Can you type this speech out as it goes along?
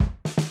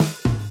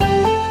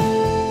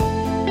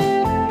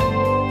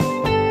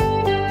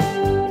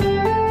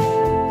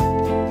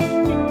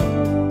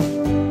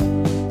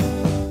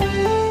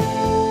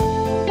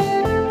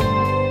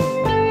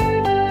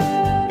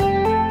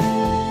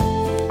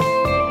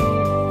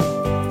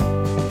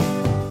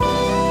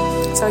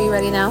So are you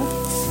ready now?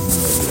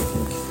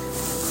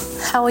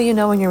 How will you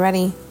know when you're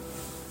ready?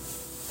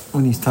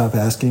 When you stop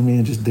asking me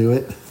and just do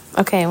it.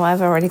 Okay, well,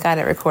 I've already got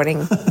it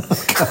recording.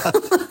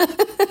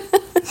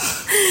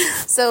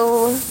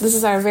 So this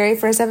is our very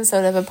first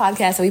episode of a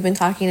podcast that we've been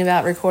talking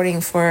about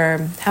recording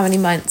for how many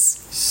months?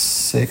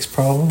 6,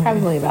 probably.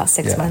 Probably about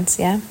 6 months,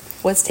 yeah.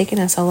 What's taken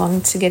us so long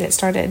to get it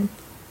started?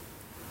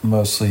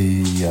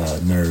 Mostly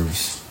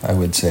nerves, I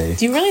would say.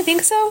 Do you really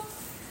think so?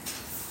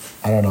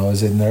 I don't know.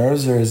 Is it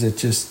nerves or is it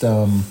just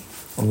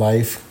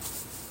life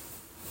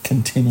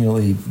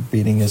continually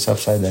beating us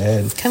upside the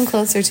head? Come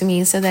closer to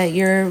me so that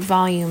your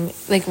volume,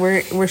 like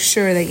we're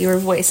sure that your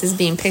voice is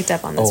being picked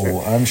up on this.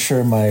 I'm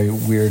sure my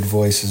weird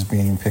voice is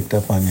being picked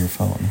up on your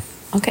phone.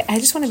 Okay, I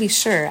just want to be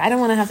sure. I don't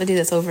want to have to do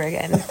this over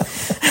again.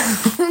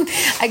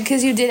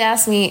 Because you did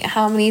ask me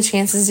how many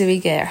chances do we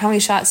get, or how many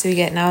shots do we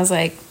get, and I was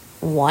like,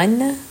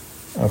 1?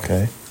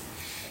 Okay.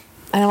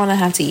 I don't want to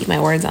have to eat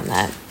my words on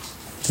that.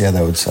 Yeah,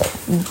 that would suck.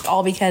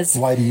 All because...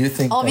 Why do you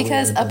think... All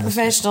because a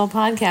professional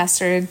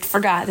podcaster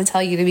forgot to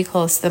tell you to be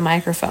close to the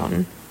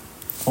microphone.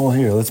 Oh,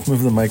 here, let's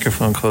move the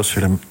microphone closer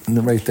to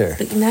right there.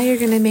 But now you're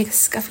going to make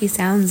scuffy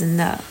sounds in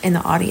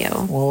the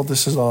audio. Well,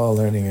 this is all a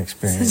learning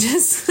experience. So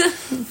just...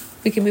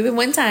 we can move it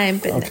one time,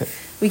 but okay.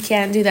 We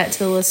can't do that to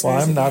the listeners.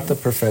 Well, I'm not the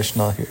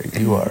professional here.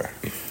 You are.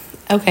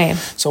 Okay.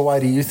 So why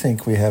do you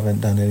think we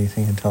haven't done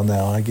anything until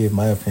now? I gave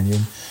my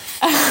opinion.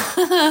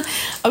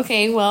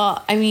 Okay,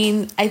 well, I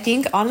mean, I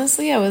think,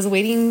 honestly, I was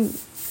waiting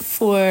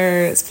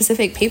for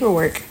specific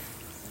paperwork.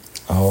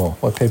 Oh,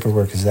 what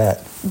paperwork is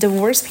that?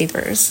 Divorce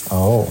papers.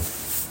 Oh,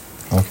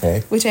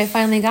 okay. Which I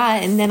finally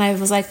got, and then I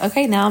was like,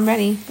 okay, now I'm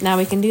ready. Now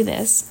we can do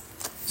this.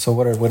 So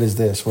what is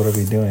this? What are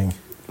we doing?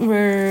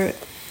 We're...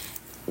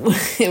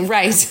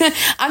 Right.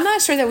 I'm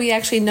not sure that we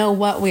actually know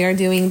what we are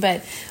doing,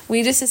 but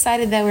we just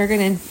decided that we're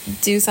going to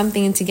do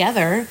something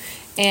together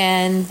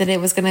and that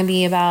it was going to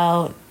be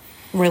about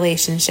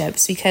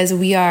relationships because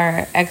we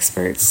are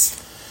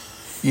experts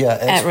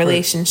at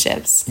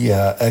relationships.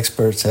 Yeah,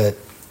 experts at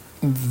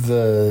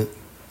the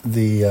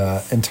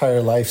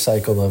entire life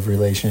cycle of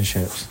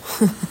relationships.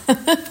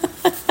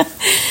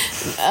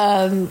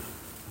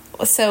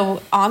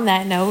 So on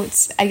that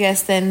note, I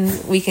guess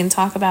then we can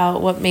talk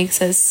about what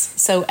makes us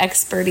so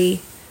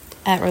experty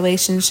at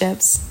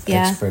relationships.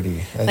 Yeah,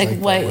 experty. I like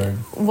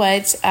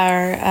what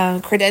our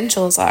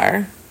credentials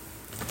are.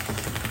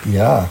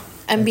 Yeah.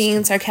 I'm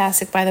being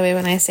sarcastic, by the way,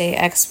 when I say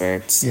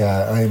experts.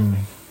 Yeah,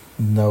 I'm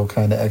no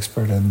kind of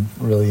expert in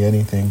really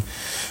anything.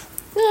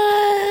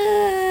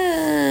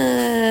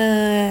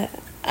 I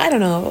don't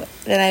know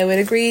that I would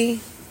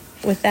agree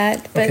with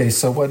that. But okay,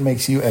 so what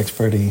makes you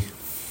experty?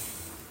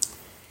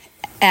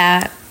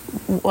 At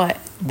what?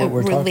 The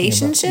we're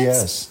relationships?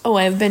 Yes. Oh,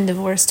 I've been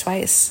divorced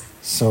twice.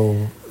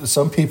 So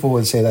some people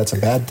would say that's a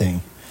bad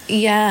thing.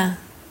 Yeah.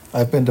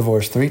 I've been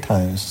divorced 3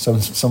 times.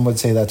 Some would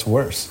say that's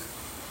worse.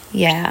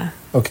 Yeah.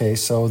 Okay,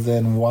 so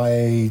then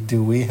why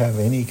do we have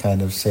any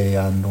kind of say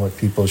on what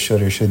people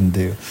should or shouldn't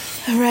do?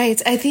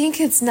 Right. I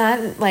think it's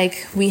not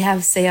like we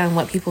have say on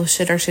what people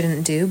should or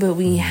shouldn't do, but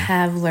we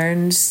have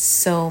learned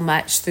so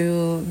much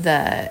through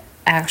the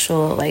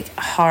actual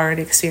hard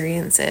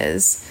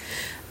experiences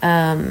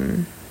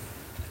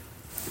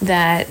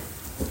that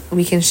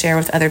we can share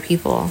with other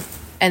people.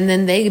 And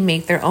then they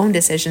make their own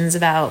decisions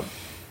about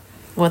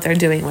what they're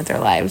doing with their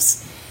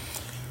lives.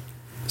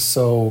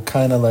 So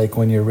kind of like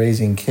when you're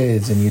raising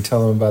kids and you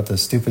tell them about the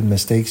stupid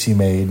mistakes you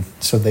made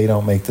so they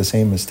don't make the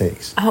same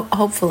mistakes.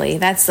 Hopefully.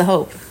 That's the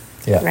hope.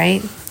 Yeah.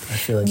 Right? I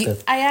feel like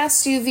that. I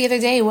asked you the other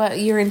day what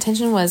your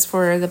intention was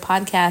for the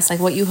podcast, like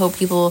what you hope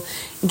people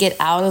get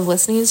out of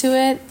listening to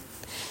it.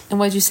 And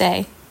what'd you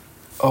say?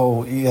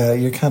 Oh, yeah,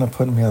 you're kind of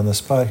putting me on the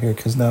spot here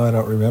because now I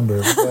don't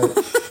remember.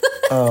 But,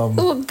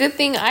 well, good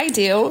thing I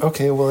do.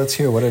 Okay, well, let's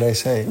hear. What did I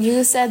say?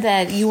 You said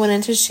that you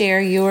wanted to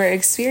share your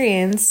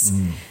experience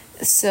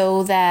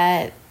so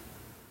that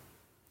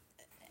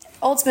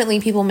ultimately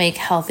people make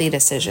healthy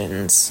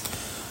decisions.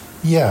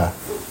 Yeah,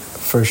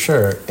 for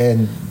sure.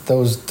 And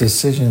those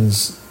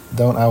decisions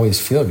don't always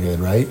feel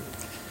good, right?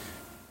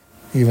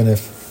 Even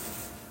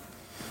if...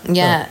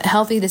 Yeah,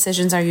 healthy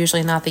decisions are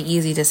usually not the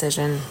easy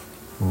decision.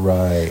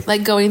 Right.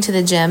 Like going to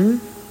the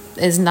gym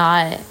is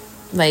not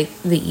like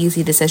the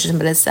easy decision,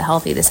 but it's the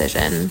healthy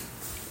decision.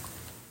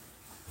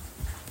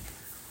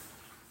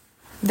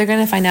 They're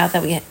going to find out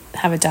that we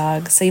have a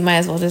dog, so you might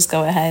as well just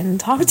go ahead and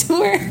talk to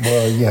her.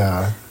 Well,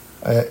 yeah.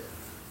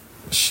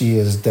 She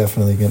is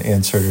definitely going to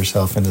insert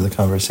herself into the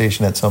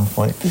conversation at some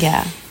point.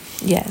 Yeah.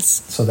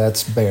 Yes. So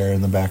that's Bear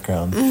in the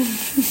background.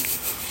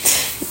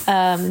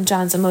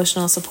 John's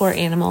emotional support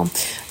animal.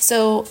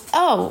 So,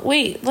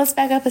 wait, let's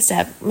back up a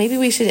step. Maybe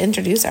we should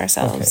introduce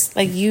ourselves.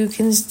 Okay. Like, you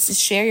can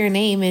share your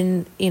name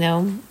and,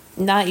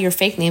 not your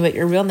fake name, but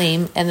your real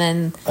name. And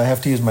then... I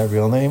have to use my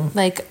real name?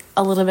 Like,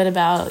 a little bit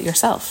about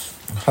yourself.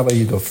 How about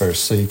you go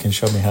first so you can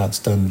show me how it's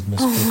done,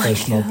 Miss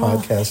Professional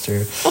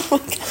Podcaster. Oh, my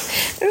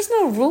God. There's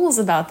no rules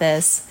about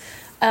this.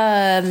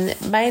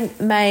 My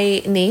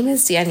name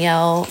is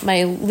Danielle.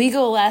 My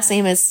legal last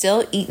name is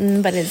still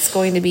Eaton, but it's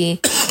going to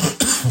be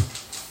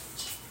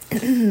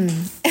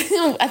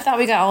I thought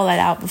we got all that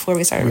out before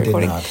we started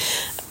recording. Did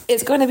not.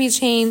 It's going to be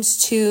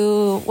changed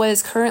to what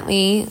is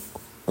currently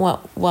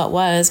what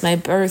was my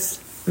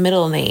birth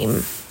middle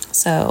name.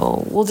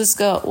 So we'll just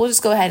go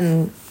ahead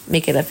and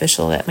make it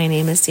official that my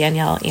name is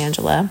Danielle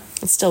Angela.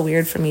 It's still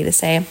weird for me to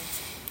say.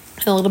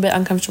 I feel a little bit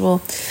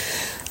uncomfortable.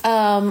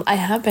 I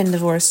have been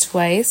divorced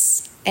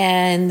twice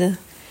and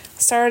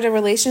started a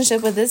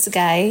relationship with this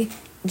guy,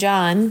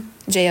 John,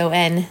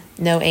 Jon,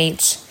 no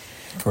H.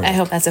 Correct. I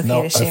hope that's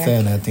okay to share. No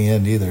thin at the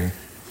end either.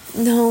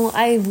 No,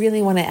 I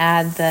really want to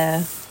add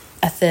a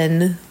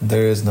thin.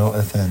 There is no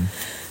thin.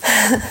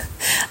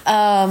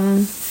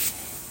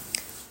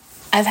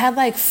 I've had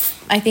I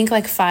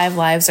think 5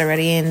 lives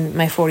already in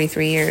my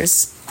 43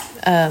 years.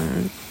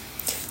 I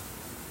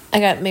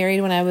got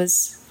married when I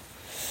was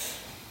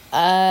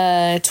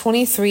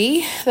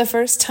 23 the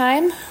first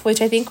time,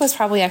 which I think was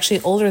probably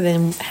actually older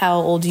than how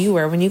old you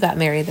were when you got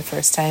married the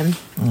first time,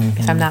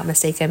 if I'm not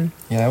mistaken.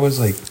 Yeah, I was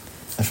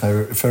if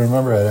I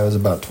remember right, I was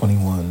about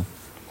 21.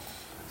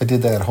 I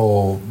did that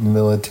whole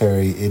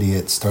military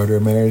idiot starter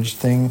marriage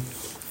thing.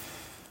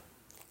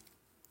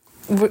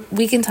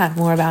 We can talk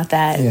more about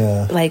that.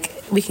 Yeah.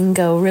 We can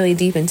go really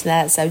deep into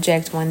that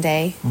subject one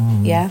day.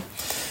 Yeah.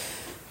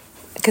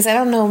 Because I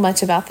don't know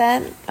much about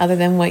that other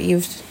than what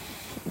you've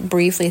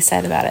briefly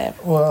said about it.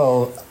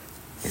 Well,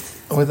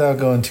 without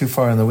going too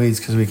far in the weeds,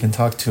 because we can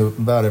talk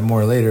about it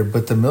more later,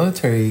 but the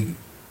military,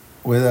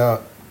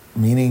 without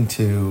meaning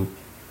to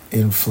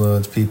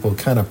influence people,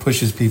 kind of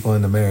pushes people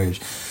into marriage.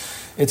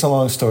 It's a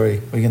long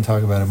story. We can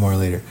talk about it more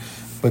later.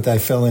 But I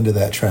fell into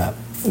that trap.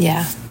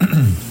 Yeah.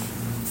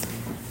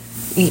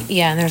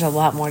 Yeah, and there's a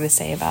lot more to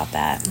say about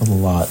that. A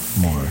lot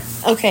more.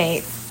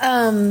 Okay.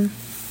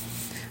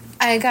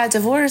 I got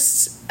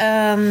divorced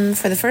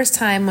for the first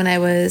time when I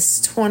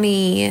was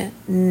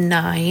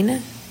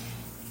 29.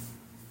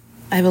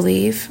 I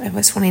believe I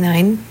was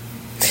 29.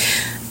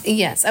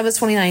 Yes, I was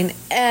 29.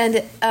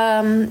 And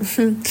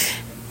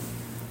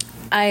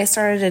I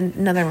started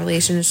another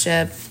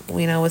relationship,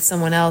 with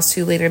someone else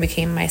who later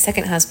became my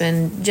second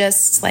husband,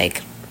 just a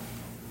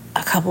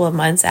couple of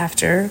months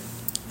after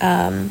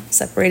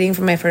separating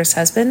from my first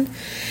husband.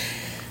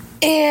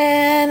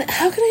 And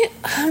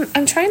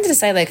I'm trying to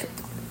decide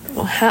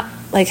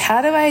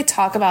how do I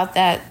talk about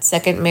that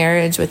second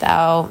marriage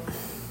without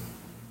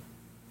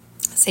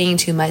saying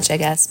too much, I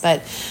guess.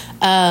 But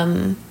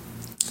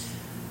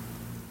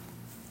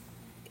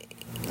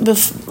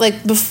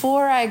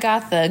before I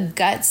got the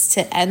guts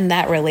to end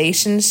that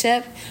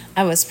relationship,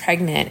 I was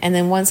pregnant. And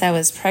then once I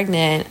was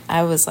pregnant,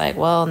 I was like,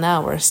 well,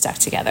 now we're stuck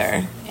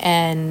together.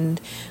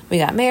 And we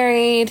got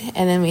married,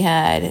 and then we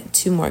had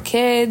 2 more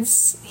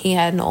kids. He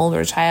had an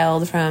older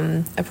child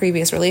from a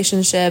previous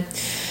relationship.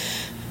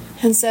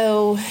 And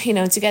so,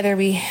 together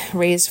we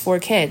raised 4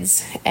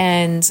 kids.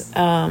 And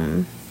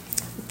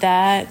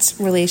that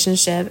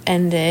relationship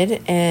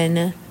ended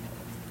in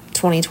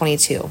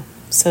 2022.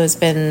 So it's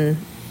been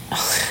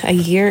a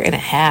year and a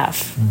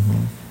half.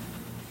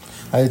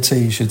 I'd say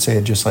you should say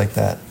it just like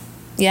that.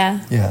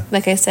 Yeah? Yeah.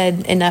 Like I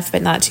said, enough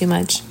but not too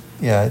much.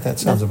 Yeah, that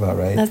sounds about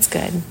right. That's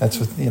good. That's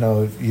what, you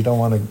don't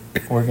want to,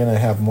 we're going to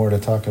have more to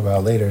talk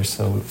about later.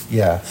 So,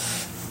 yeah,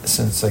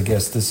 since I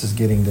guess this is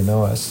getting to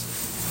know us,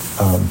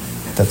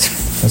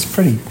 that's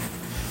pretty.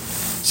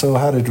 So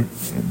how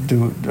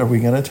are we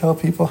going to tell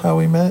people how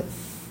we met?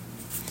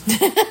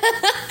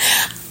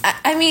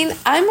 I mean,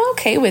 I'm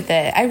okay with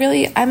it.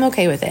 I'm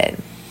okay with it.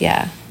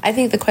 Yeah. I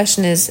think the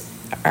question is,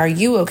 are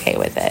you okay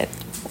with it?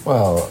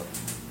 Well,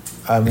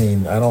 I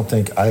mean, I don't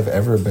think I've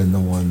ever been the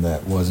one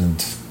that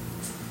wasn't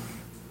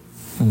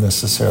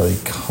necessarily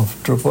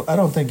comfortable. I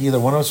don't think either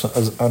one of us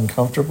was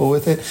uncomfortable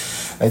with it.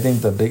 I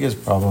think the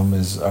biggest problem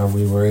is, are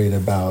we worried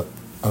about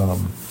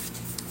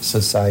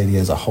society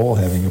as a whole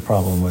having a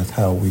problem with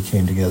how we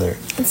came together?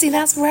 And see,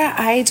 that's where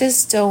I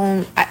just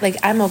don't,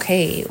 I'm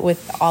okay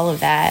with all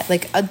of that.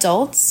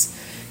 Adults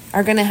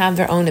are going to have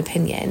their own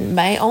opinion.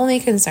 My only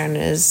concern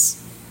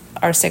is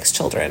our 6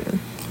 children.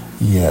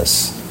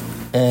 Yes.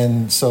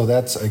 And so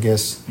that's, I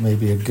guess,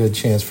 maybe a good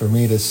chance for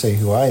me to say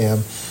who I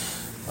am.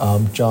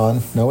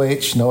 John, no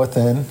H, no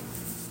thin.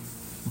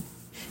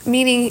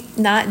 Meaning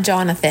not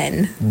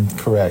Jonathan.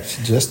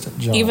 Correct, just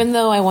John. Even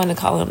though I want to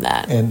call him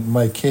that. And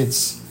my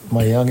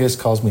youngest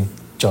calls me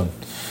John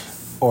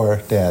or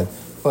Dad.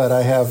 But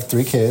I have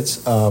 3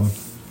 kids,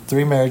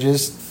 3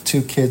 marriages,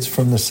 2 kids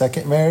from the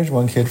second marriage,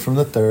 1 kid from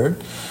the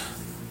third,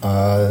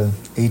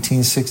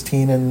 18,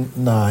 16, and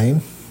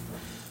 9,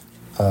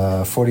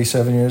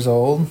 47 years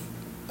old.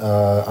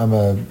 I'm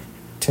a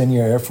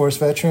 10-year Air Force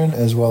veteran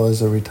as well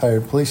as a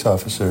retired police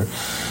officer.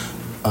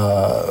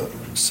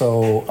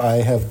 So I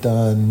have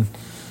done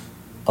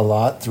a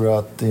lot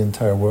throughout the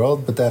entire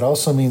world, but that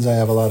also means I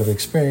have a lot of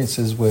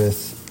experiences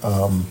with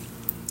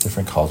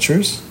different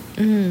cultures.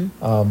 2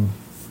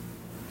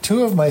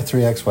 of my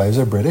 3 ex-wives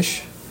are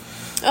British.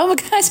 Oh my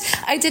gosh,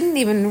 I didn't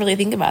even really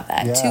think about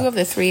that. Yeah. 2 of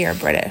the 3 are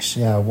British.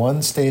 Yeah,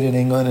 1 stayed in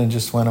England and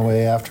just went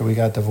away after we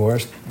got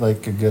divorced,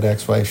 like a good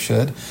ex-wife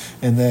should.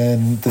 And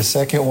then the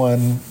second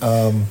one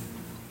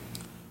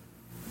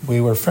we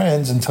were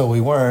friends until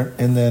we weren't,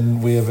 and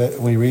then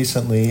we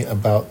recently,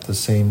 about the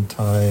same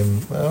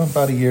time,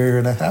 about a year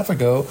and a half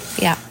ago,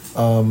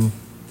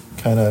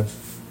 kind of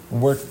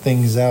worked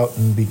things out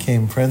and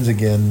became friends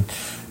again,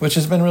 which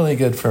has been really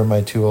good for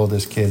my two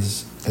oldest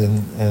kids,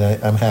 and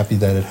I'm happy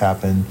that it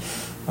happened.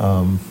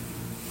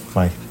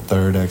 My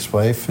third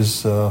ex-wife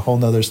is a whole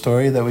nother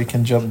story that we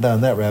can jump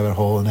down that rabbit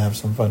hole and have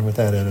some fun with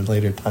that at a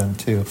later time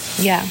too.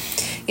 Yeah,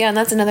 and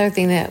that's another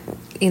thing that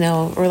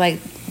we're like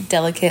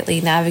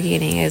delicately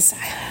navigating, is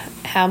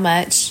how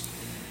much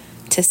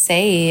to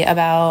say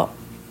about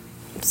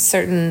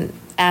certain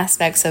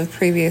aspects of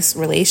previous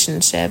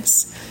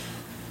relationships.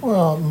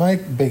 Well, my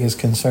biggest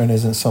concern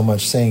isn't so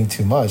much saying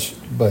too much,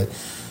 but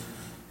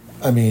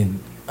I mean,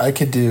 I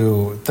could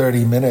do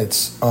 30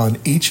 minutes on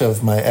each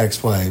of my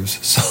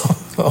ex-wives.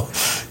 So,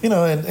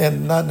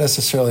 and not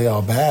necessarily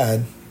all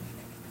bad,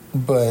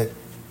 but,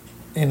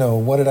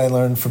 what did I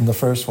learn from the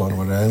first one?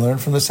 What did I learn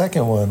from the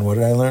second one? What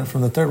did I learn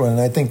from the third one? And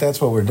I think that's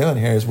what we're doing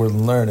here, is we're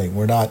learning.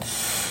 We're not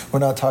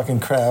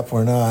talking crap.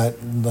 We're not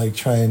like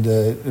trying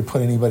to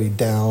put anybody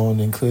down,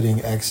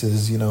 including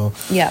exes,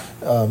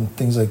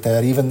 things like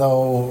that, even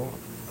though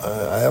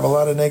I have a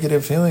lot of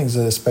negative feelings,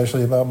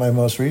 especially about my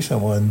most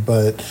recent one.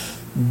 But,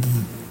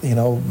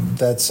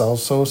 that's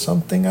also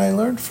something I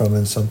learned from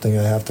and something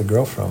I have to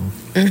grow from.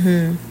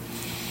 Mm-hmm.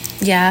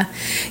 Yeah.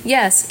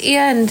 Yes.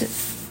 And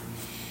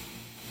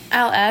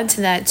I'll add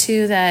to that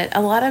too, that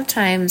a lot of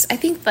times I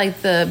think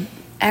the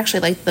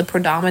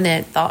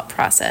predominant thought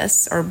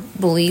process or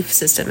belief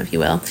system, if you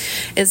will,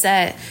 is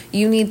that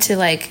you need to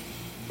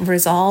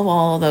resolve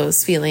all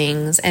those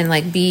feelings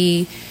and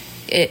be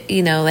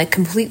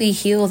completely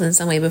healed in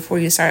some way before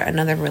you start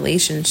another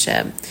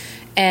relationship.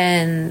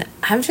 And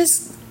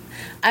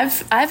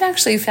I've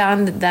actually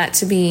found that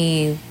to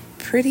be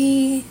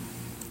pretty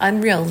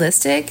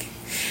unrealistic.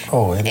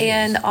 Oh,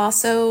 and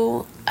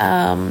also,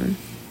 I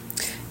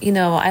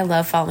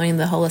love following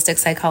the holistic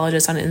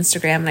psychologist on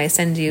Instagram, and I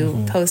send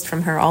you posts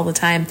from her all the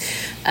time.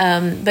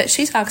 But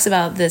she talks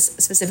about this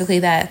specifically,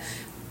 that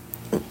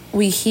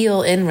we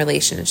heal in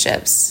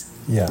relationships.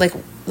 Yeah.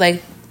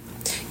 Like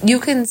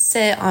you can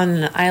sit on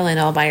an island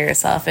all by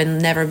yourself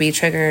and never be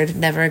triggered,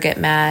 never get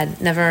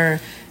mad, never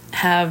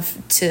have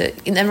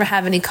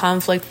any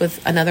conflict with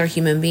another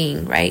human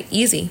being, right?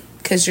 Easy,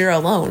 because you're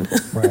alone.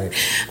 Right.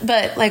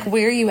 But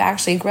where you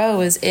actually grow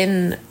is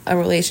in a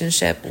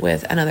relationship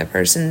with another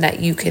person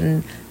that you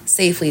can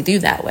safely do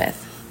that with.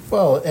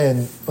 Well,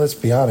 and let's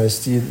be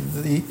honest,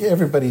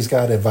 everybody's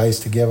got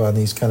advice to give on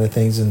these kind of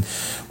things. And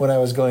when I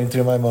was going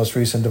through my most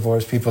recent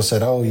divorce, people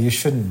said, oh, you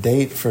shouldn't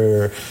date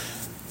for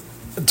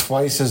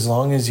twice as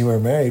long as you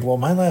were married. Well,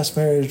 my last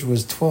marriage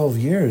was 12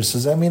 years.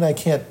 Does that mean I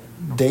can't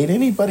date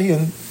anybody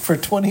for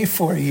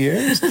 24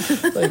 years?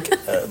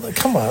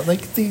 Come on,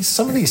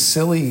 some of these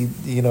silly,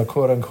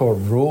 quote unquote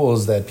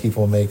rules that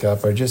people make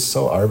up are just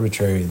so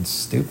arbitrary and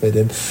stupid.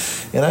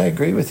 And I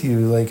agree with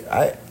you.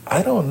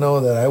 I don't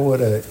know that I would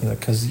have,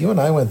 because you and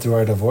I went through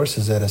our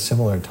divorces at a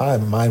similar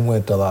time. Mine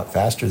went a lot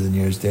faster than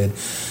yours did.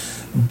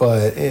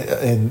 But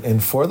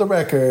and for the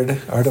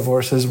record, our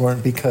divorces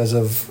weren't because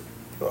of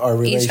our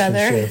relationship.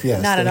 Each other?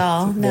 Yes, not at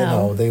all.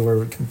 No, they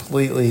were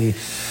completely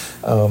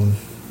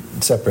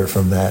separate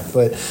from that.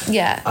 But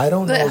yeah, I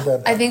don't know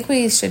that. I think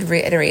we should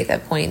reiterate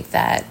that point,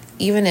 that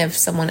even if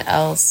someone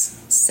else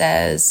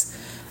says,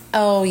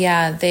 "Oh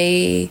yeah,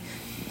 they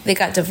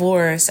got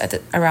divorced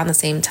around the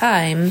same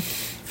time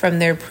from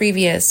their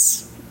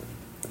previous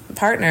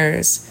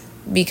partners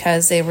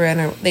because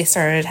they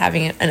started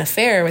having an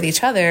affair with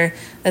each other,"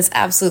 that's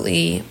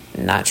absolutely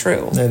not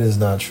true. That is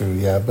not true.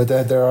 Yeah, but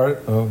there are,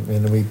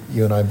 and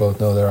you and I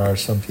both know there are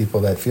some people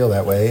that feel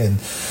that way, and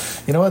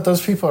you know what?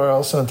 Those people are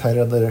also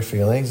entitled to their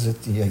feelings.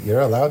 You're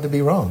allowed to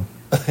be wrong.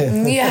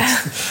 Yeah.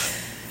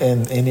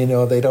 And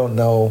they don't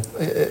know.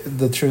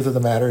 The truth of the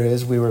matter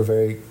is, we were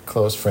very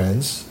close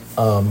friends,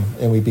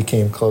 and we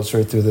became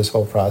closer through this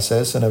whole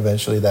process, and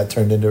eventually that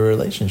turned into a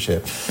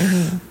relationship.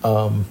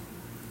 Mm-hmm.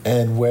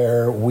 And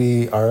where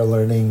we are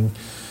learning,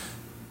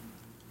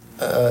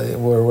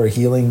 where we're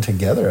healing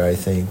together, I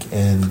think.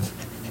 And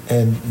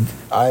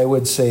I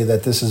would say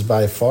that this is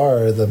by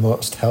far the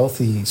most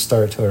healthy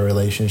start to a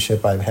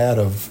relationship I've had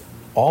of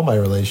all my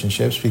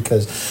relationships,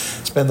 because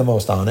it's been the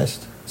most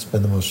honest, it's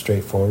been the most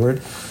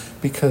straightforward.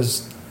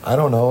 Because, I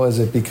don't know, is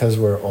it because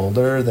we're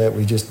older that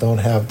we just don't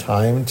have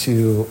time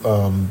to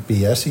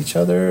BS each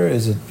other?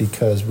 Is it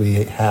because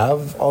we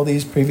have all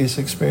these previous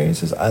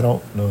experiences? I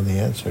don't know the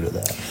answer to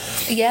that.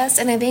 Yes,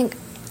 and I think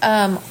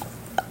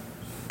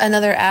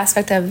another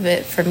aspect of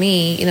it for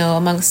me,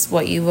 amongst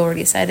what you've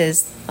already said,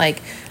 is I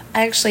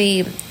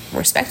actually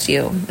respect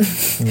you.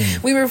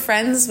 We were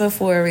friends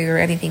before we were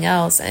anything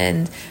else,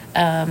 and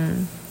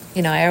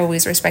I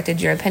always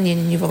respected your opinion,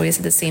 and you've always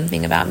said the same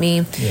thing about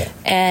me. Yeah.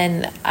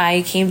 And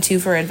I came to you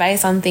for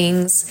advice on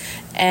things,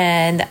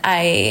 and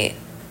I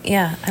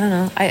don't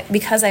know.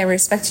 Because I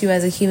respect you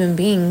as a human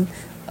being,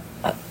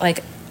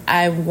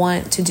 I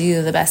want to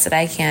do the best that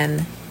I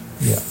can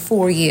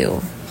for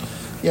you.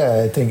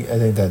 Yeah, I think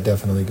that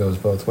definitely goes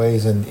both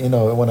ways. And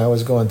when I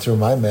was going through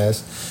my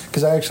mess,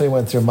 because I actually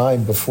went through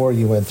mine before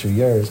you went through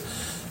yours,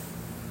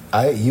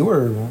 you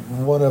were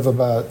one of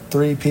about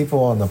 3 people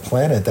on the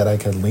planet that I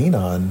could lean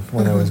on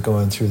when I was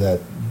going through that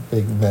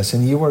big mess.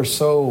 And you were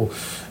so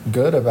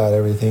good about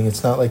everything.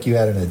 It's not like you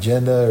had an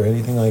agenda or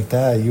anything like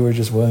that. You were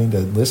just willing to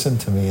listen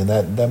to me, and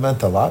that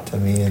meant a lot to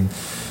me. And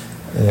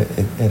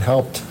it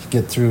helped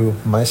get through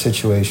my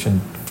situation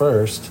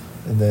first,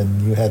 and then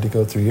you had to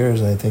go through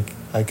yours, and I think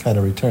I kind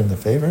of returned the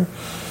favor.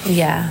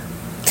 Yeah.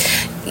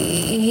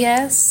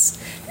 Yes.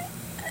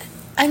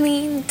 I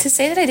mean, to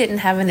say that I didn't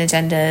have an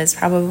agenda is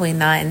probably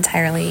not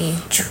entirely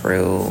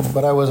true.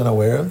 But I wasn't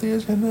aware of the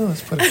agenda?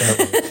 Let's put it that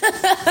way.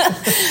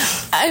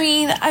 I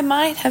mean, I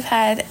might have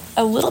had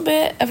a little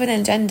bit of an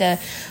agenda.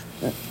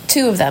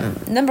 2 of them.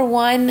 Number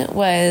 1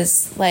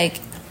 was, like,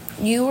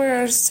 you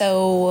were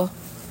so...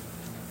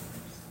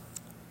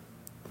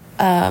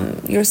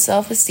 your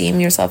self-esteem,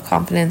 your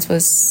self-confidence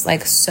was,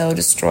 like, so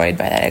destroyed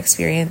by that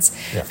experience.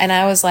 Yeah. And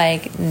I was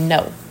like,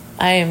 no,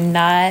 I am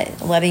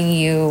not letting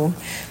you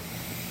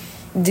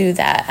do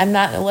that. I'm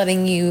not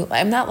letting you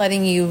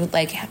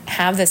like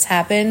have this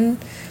happen.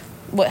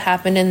 What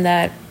happened in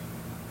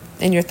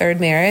your 3rd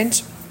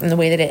marriage and the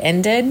way that it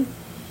ended.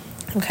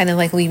 I'm kind of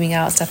like leaving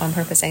out stuff on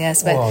purpose, I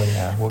guess. But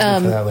yeah, we'll get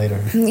to that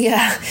later.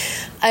 Yeah.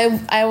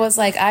 I was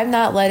like, I'm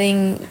not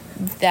letting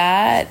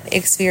that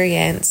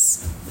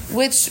experience,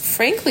 which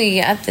frankly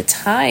at the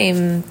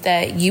time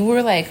that you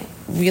were like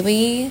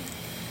really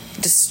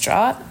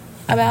distraught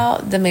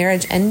about the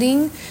marriage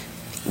ending,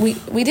 we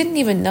didn't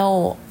even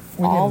know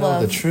all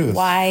of the truth,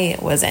 why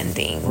it was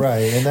ending.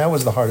 Right, and that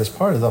was the hardest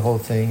part of the whole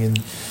thing.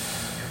 And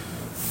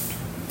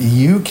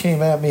you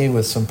came at me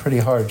with some pretty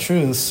hard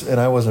truths, and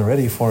I wasn't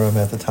ready for them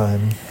at the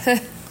time.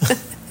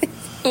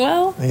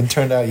 Well, it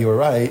turned out you were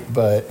right,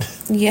 but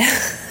yeah,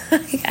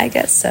 I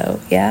guess so.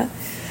 Yeah.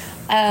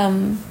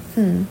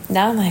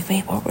 Now I'm like,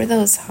 wait, what were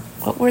those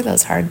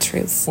hard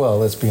truths? Well,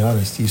 let's be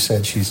honest. You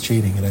said she's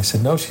cheating, and I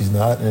said no, she's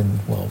not. And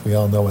well, we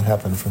all know what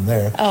happened from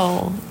there.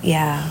 Oh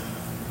yeah.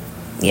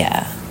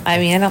 I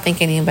mean, I don't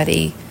think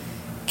anybody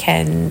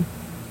can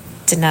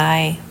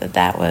deny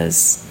that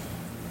was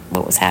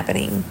what was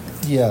happening.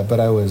 Yeah, but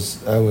I was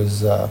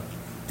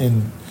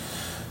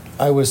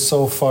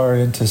so far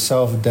into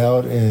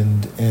self-doubt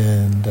and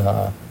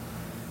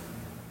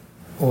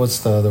what's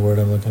the other word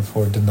I'm looking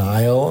for?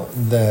 Denial,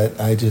 that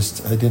I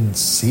didn't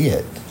see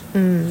it.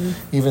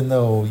 Even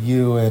though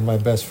you and my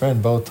best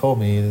friend both told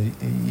me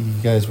you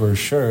guys were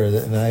sure,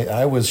 and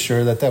I was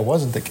sure that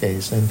wasn't the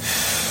case. And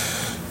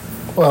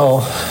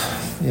well,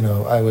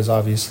 I was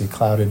obviously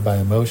clouded by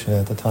emotion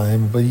at the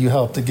time, but you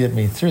helped to get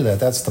me through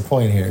that. That's the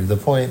point here. The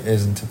point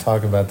isn't to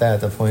talk about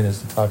that. The point is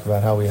to talk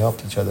about how we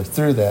helped each other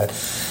through that.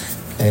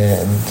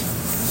 And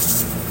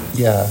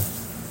yeah.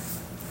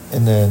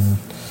 And then,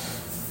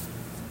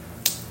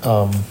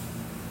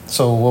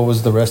 so what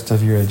was the rest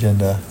of your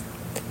agenda?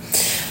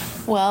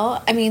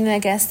 Well, I mean, I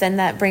guess then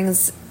that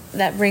brings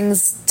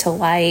to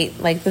light,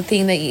 like, the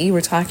thing that you were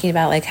talking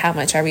about, like, how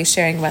much are we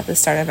sharing about the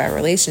start of our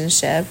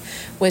relationship,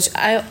 which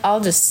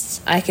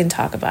I can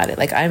talk about it.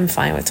 Like, I'm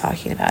fine with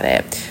talking about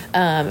it.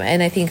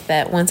 And I think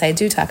that once I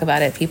do talk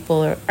about it,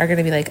 people are going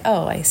to be like,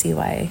 oh, I see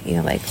why,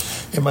 like.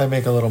 It might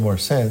make a little more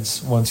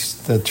sense once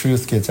the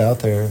truth gets out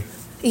there.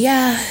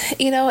 Yeah.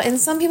 And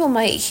some people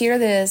might hear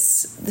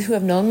this who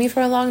have known me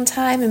for a long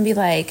time and be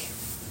like,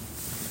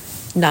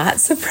 not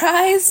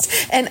surprised,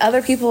 and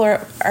other people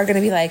are going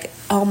to be like,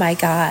 oh my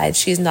God,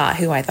 she's not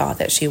who I thought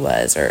that she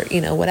was, or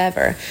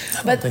whatever.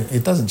 But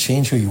it doesn't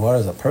change who you are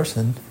as a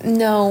person.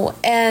 No,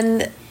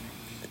 and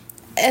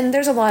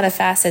there's a lot of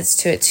facets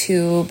to it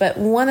too, but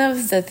one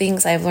of the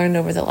things I've learned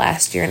over the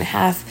last year and a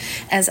half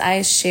as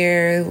I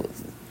share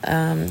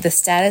the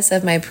status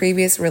of my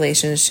previous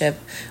relationship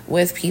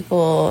with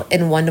people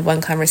in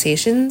one-to-one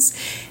conversations,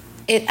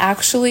 it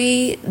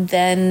actually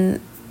then,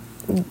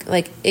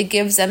 like, it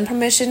gives them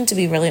permission to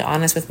be really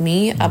honest with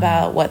me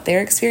about what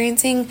they're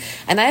experiencing.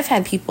 And I've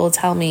had people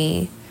tell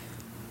me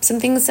some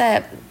things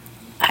that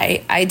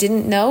I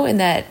didn't know, and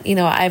that,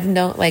 I've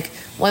known, like,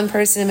 one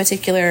person in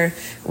particular,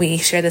 we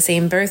share the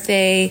same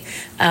birthday.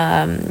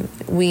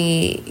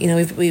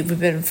 We've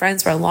been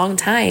friends for a long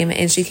time,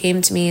 and she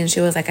came to me and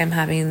she was like, I'm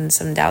having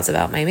some doubts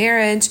about my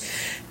marriage.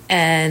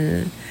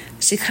 And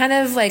she kind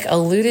of like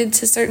alluded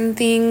to certain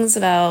things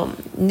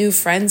about new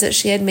friends that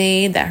she had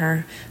made that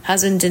her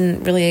husband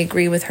didn't really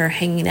agree with her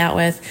hanging out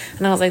with.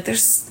 And I was like,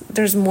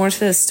 there's more to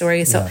this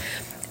story. So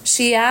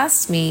she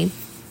asked me,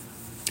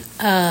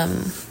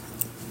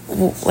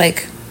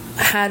 like,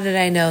 how did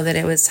I know that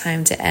it was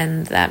time to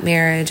end that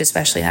marriage,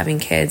 especially having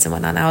kids and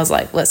whatnot? And I was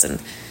like, listen,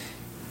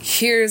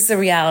 here's the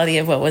reality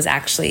of what was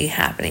actually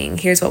happening.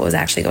 Here's what was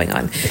actually going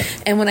on.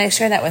 And when I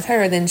shared that with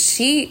her, then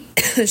she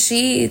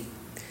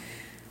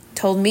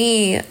told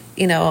me,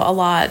 a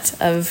lot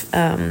of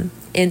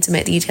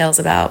intimate details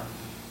about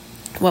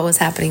what was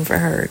happening for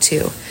her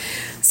too.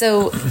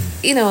 So,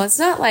 it's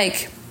not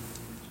like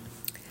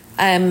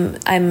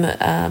I'm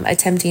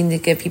attempting to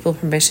give people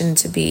permission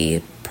to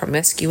be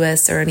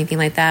promiscuous or anything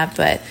like that,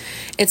 but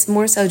it's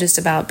more so just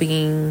about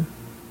being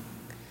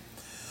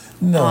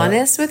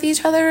honest with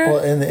each other. Well,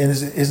 and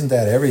isn't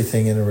that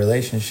everything in a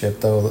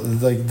relationship, though?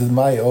 Like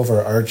my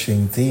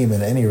overarching theme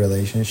in any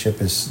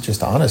relationship is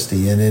just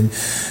honesty, and then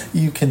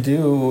you can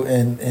do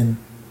and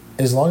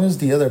as long as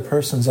the other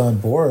person's on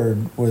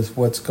board with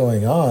what's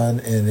going on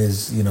and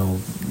is,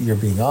 you're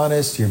being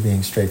honest, you're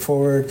being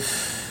straightforward.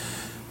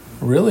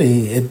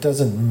 Really, it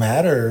doesn't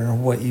matter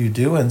what you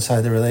do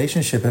inside the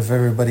relationship if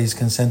everybody's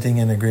consenting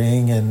and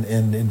agreeing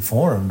and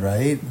informed,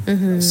 right?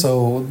 Mm-hmm.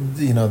 So,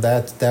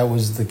 that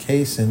was the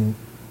case, and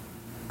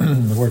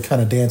we're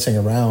kind of dancing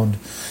around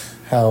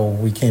how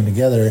we came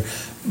together.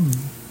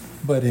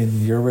 But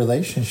in your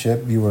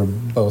relationship, you were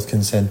both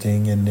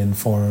consenting and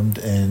informed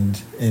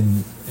and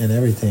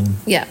everything.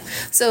 Yeah.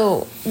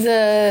 So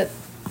the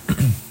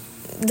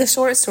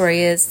short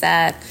story is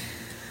that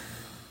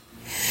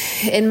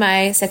in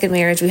my second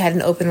marriage, we had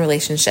an open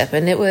relationship,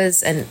 and it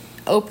was an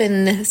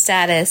open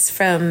status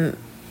from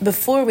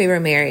before we were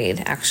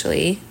married,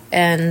 actually,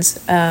 and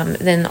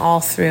then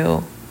all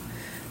through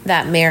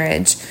that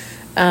marriage.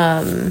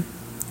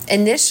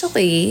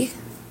 Initially,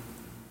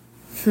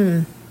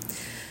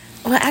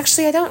 well,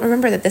 actually, I don't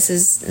remember that this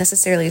is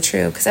necessarily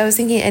true, because I was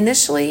thinking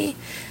initially,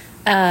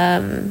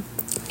 like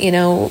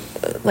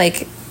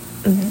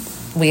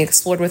we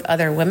explored with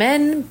other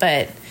women,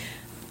 but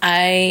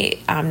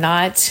I'm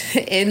not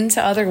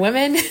into other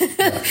women,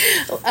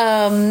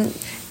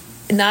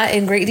 not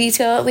in great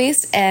detail at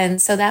least.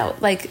 And so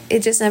that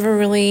it just never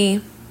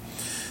really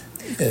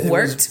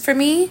worked for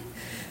me.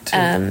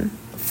 From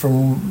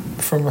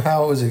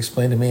how it was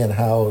explained to me and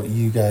how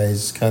you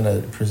guys kind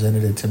of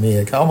presented it to me,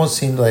 it almost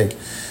seemed like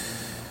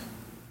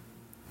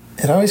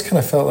it always kind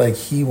of felt like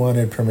he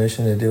wanted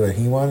permission to do what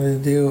he wanted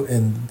to do,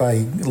 and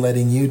by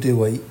letting you do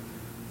what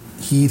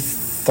he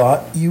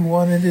thought you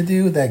wanted to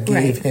do, that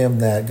gave him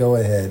that go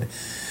ahead.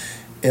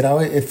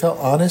 It felt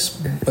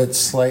honest but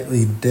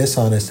slightly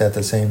dishonest at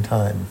the same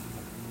time.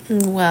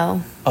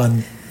 Well,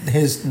 on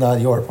his,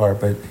 not your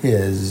part, but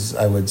his,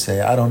 I would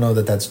say. I don't know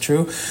that that's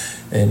true,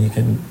 and you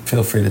can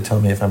feel free to tell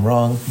me if I'm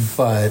wrong,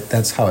 but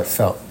that's how it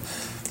felt.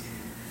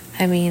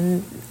 I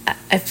mean,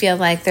 I feel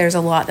like there's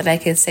a lot that I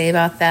could say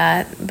about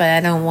that, but I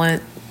don't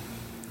want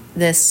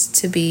this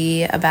to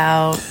be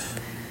about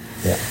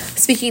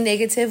speaking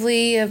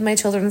negatively of my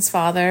children's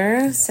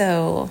father,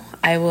 so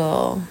I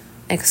will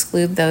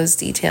exclude those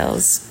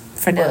details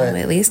for now,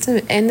 at least.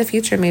 In the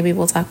future, maybe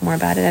we'll talk more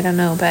about it. I don't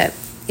know, but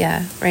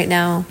yeah, right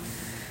now,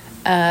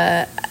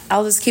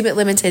 I'll just keep it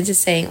limited to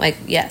saying,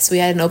 yes, we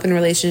had an open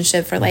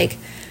relationship for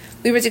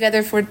we were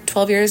together for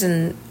 12 years,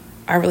 and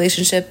our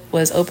relationship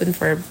was open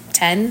for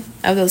 10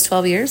 of those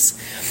 12 years.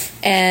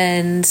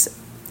 And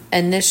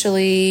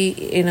initially,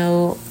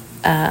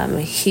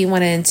 he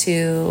wanted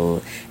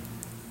to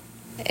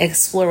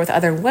explore with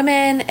other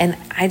women, and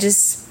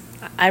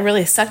I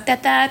really sucked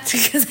at that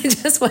because I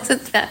just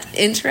wasn't that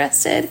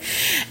interested.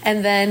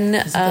 And then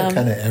isn't that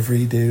kind of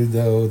every dude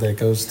though that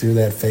goes through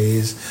that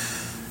phase?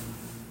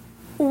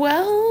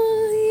 Well,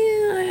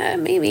 yeah,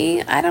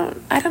 maybe. I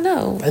don't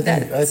know.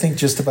 I think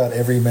just about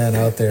every man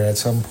out there at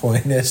some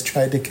point has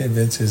tried to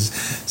convince his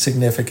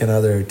significant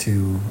other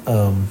to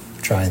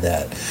try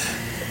that.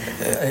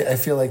 I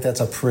feel like that's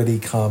a pretty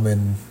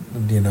common,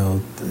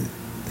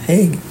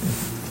 hey,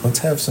 let's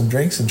have some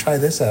drinks and try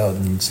this out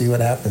and see what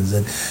happens.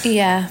 And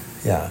yeah,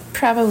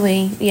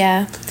 probably,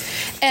 yeah.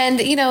 And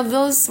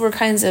those were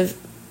kinds of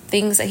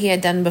things that he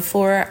had done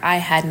before. I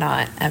had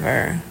not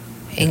ever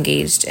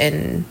engaged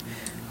in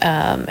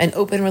an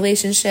open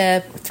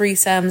relationship,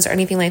 threesomes, or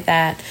anything like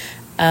that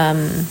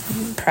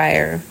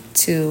prior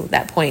to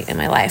that point in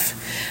my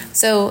life.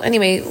 So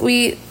anyway,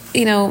 we,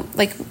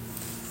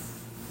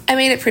 I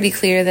made it pretty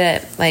clear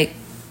that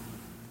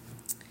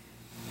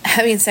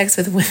having sex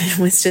with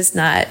women was just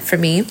not for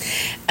me.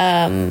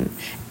 And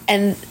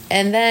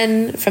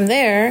then from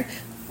there,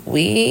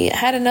 we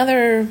had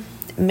another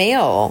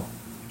male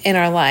in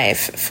our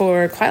life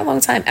for quite a long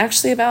time,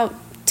 actually about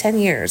 10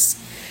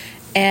 years.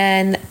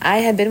 And I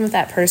had been with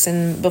that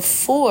person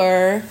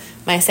before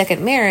my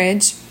second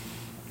marriage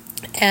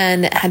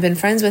and had been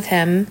friends with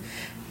him.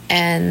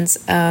 And,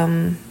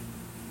 so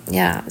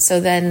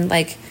then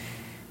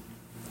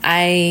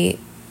I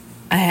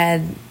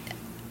had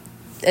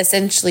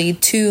essentially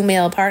 2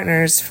 male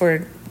partners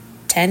for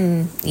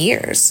 10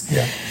 years.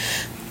 Yeah.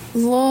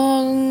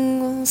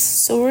 Long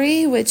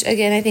story, which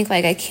again, I think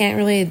I can't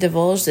really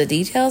divulge the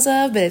details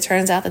of, but it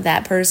turns out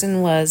that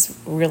person was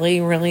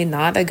really, really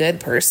not a good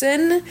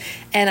person.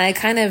 And I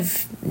kind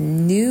of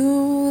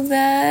knew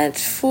that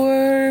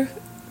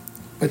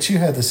But you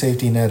had the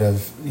safety net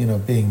of,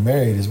 being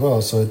married as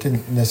well, so it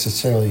didn't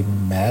necessarily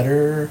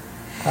matter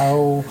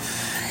how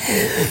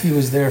he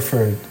was there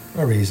for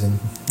a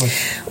reason.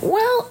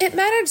 Well, it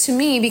mattered to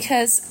me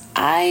because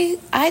I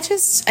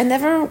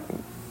never,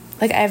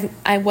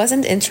 I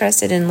wasn't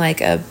interested in how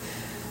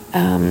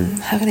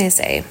can I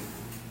say?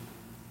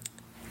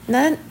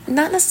 not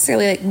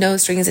necessarily like no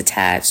strings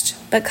attached,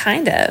 but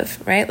kind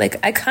of, right? Like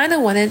I kind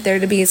of wanted there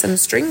to be some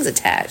strings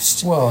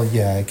attached. Well,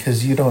 yeah,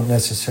 because you don't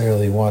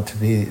necessarily want to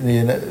be.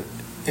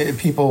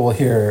 People will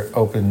hear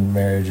open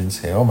marriage and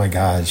say, "Oh my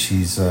God,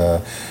 she's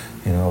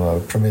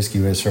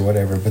promiscuous or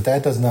whatever," but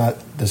that does not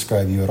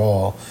describe you at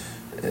all.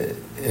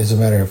 As a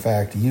matter of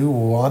fact, you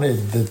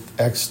wanted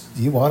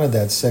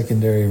that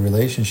secondary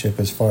relationship,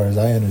 as far as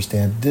I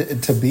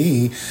understand, to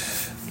be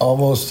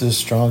almost as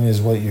strong as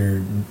what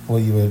you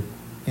would,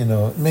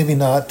 maybe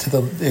not to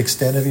the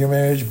extent of your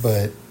marriage,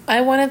 but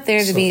I wanted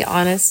there to be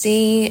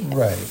honesty,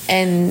 right?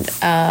 And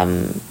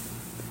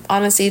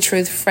honesty,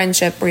 truth,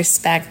 friendship,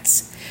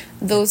 respect.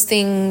 Those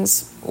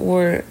things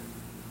were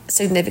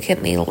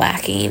significantly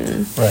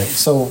lacking. Right.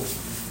 So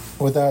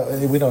we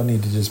don't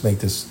need to just make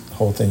this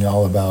whole thing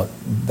all about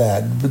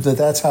that, but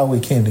that's how we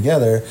came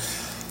together,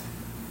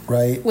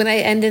 right? When I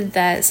ended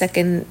that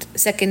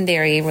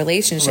secondary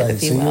relationship, right.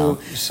 if you will.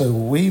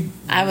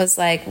 I was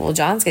like, well,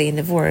 John's getting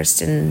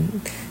divorced,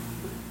 and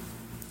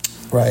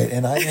right,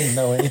 and I didn't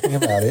know anything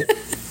about it.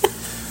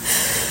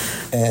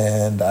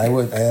 And I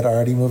had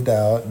already moved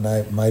out,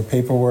 and my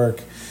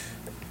paperwork.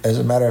 As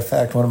a matter of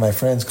fact, one of my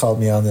friends called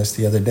me on this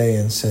the other day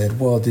and said,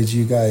 "Well, did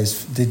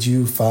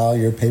you file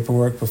your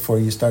paperwork before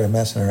you started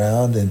messing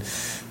around and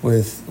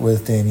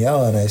with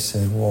Danielle?" And I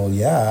said, "Well,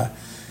 yeah."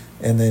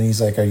 And then he's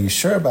like, "Are you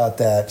sure about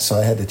that?" So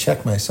I had to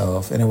check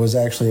myself, and it was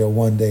actually a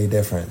 1-day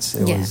difference.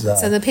 It was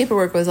so the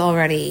paperwork was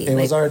already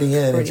was already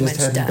in. It just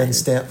hadn't been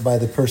stamped by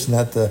the person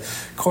at the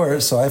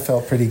court, so I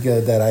felt pretty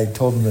good that I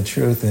told him the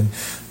truth.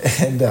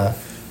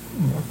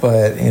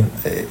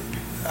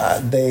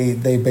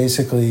 They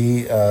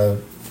basically.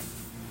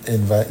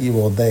 Invite you,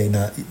 well,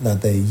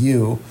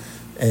 you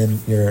and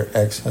your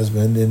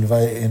ex-husband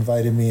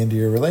invited me into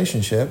your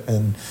relationship,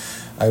 and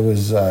I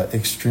was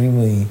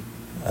extremely,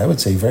 I would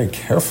say, very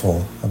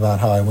careful about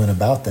how I went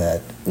about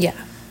that. Yeah.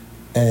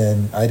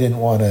 And I didn't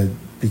want to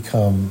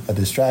become a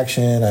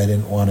distraction. I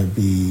didn't want to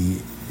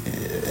be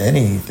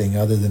anything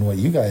other than what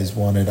you guys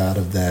wanted out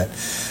of that.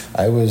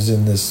 I was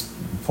in this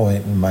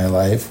point in my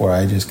life where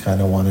I just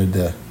kind of wanted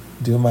to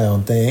do my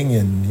own thing,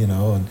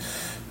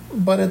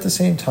 but at the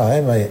same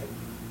time, I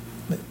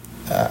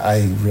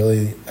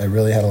really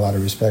had a lot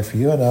of respect for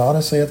you, and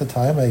honestly, at the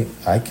time,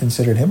 I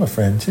considered him a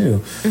friend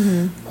too.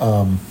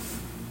 Mm-hmm.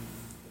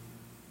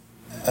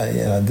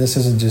 This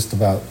isn't just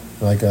about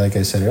like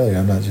I said earlier.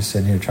 I'm not just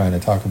sitting here trying to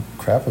talk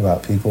crap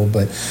about people,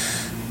 but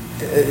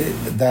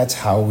that's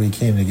how we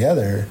came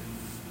together.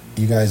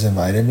 You guys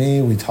invited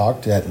me. We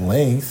talked at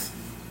length,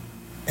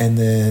 and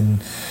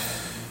then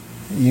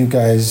you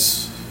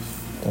guys.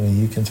 I mean,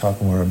 you can talk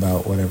more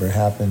about whatever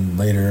happened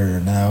later or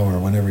now or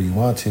whenever you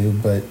want to,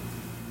 but.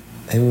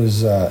 It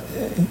was.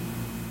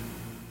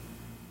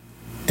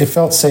 It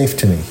felt safe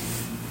to me.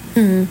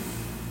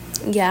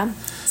 Mm-hmm. Yeah,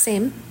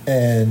 same.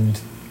 And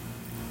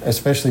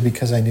especially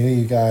because I knew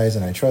you guys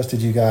and I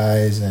trusted you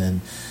guys,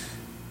 and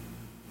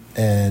I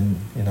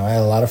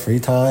had a lot of free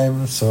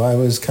time, so I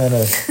was kind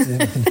of.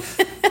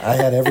 I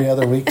had every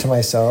other week to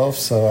myself,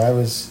 so I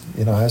was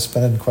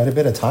spending quite a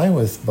bit of time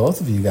with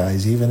both of you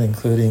guys, even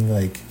including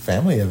like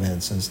family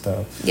events and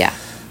stuff. Yeah.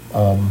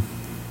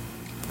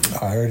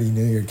 I already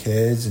knew your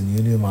kids, and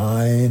you knew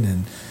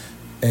mine,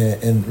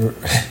 and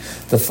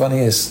the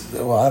funniest,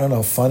 well, I don't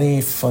know,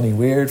 funny,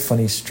 weird,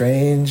 funny,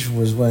 strange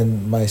was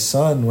when my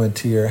son went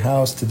to your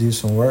house to do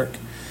some work,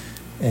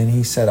 and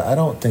he said, "I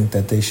don't think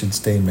that they should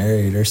stay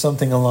married," or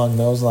something along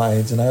those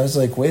lines, and I was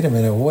like, "Wait a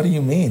minute, what do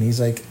you mean?" He's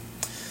like,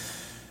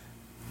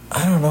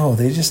 "I don't know,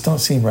 they just don't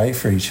seem right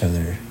for each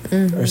other,"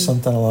 mm-hmm. or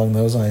something along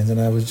those lines, and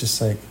I was just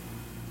like,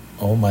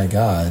 "Oh my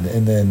God!"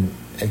 And then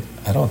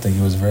I don't think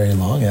it was very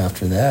long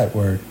after that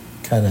where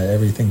kind of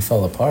everything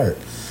fell apart.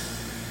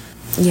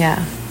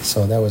 Yeah.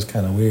 So that was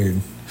kind of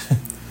weird.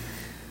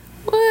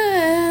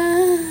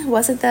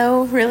 Was it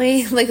though,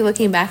 really? Like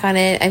looking back on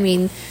it, I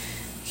mean,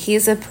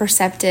 he's a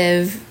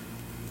perceptive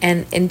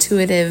and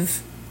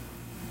intuitive,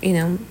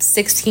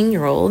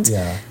 16-year-old.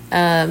 Yeah.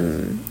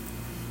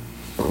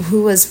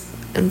 Who was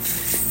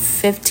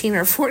 15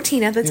 or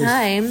 14 at the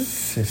time.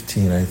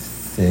 15, I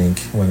think,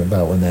 when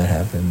that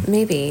happened.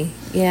 Maybe,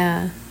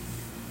 yeah.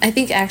 I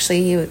think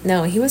actually he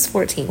was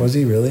 14. Was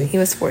he really? He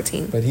was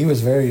 14. But he was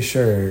very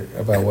sure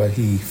about what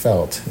he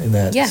felt in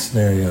that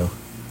scenario.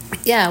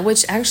 Yeah,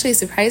 which actually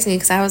surprised me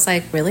because I was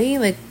like, really?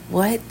 Like,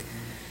 what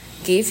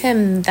gave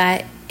him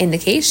that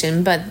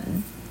indication? But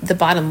the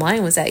bottom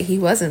line was that he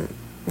wasn't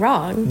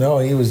wrong. No,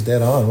 he was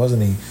dead on,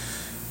 wasn't he?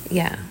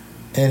 Yeah.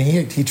 And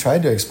he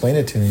tried to explain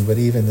it to me, but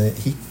even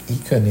he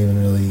couldn't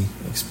even really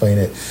explain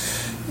it.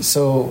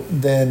 So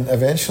then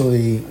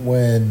eventually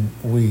when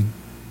we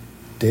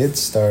did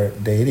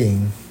start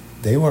dating,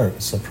 they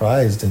weren't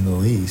surprised in the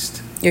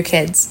least. Your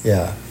kids?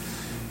 Yeah.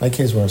 My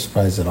kids weren't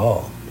surprised at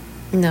all.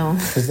 No.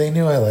 Because they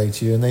knew I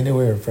liked you and they knew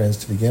we were friends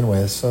to begin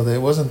with, so it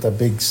wasn't a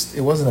big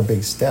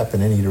step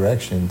in any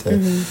direction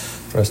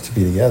for us to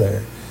be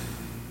together.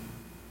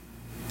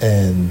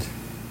 And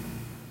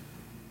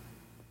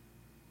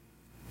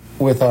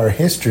with our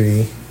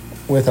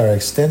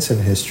extensive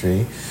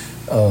history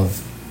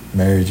of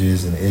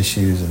marriages and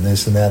issues and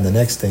this and that and the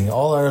next thing,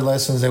 all our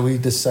lessons that we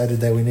decided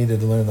that we needed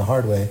to learn the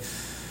hard way,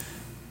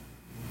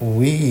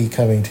 we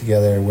coming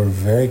together were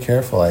very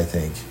careful, I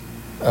think,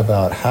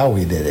 about how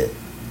we did it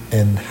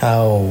and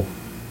how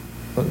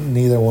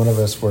neither one of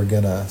us were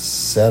going to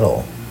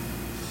settle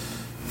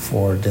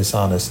for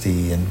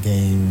dishonesty and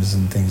games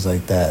and things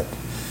like that.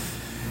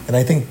 And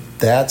I think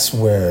that's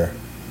where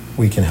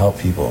we can help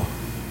people.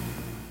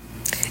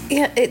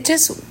 Yeah,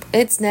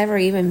 it's never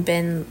even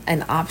been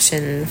an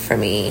option for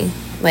me.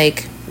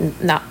 Like,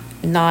 not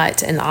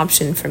an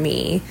option for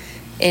me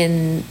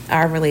in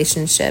our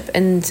relationship.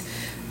 And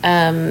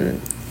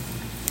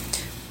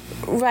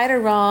right or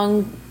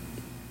wrong,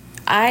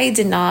 I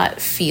did not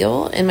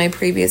feel in my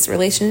previous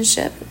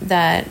relationship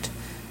that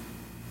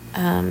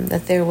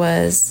there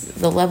was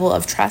the level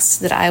of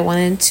trust that I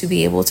wanted to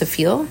be able to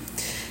feel.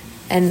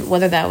 And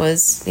whether that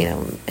was,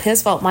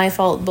 his fault, my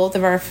fault, both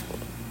of our,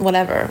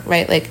 whatever,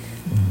 right? Like,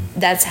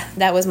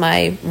 that was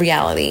my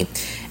reality.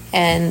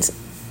 And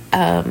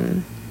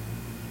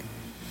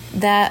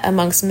that,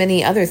 amongst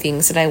many other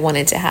things that I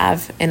wanted to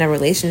have in a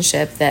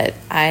relationship that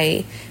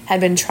I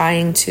had been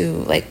trying to,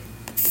 like,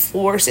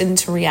 force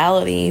into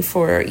reality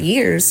for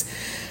years,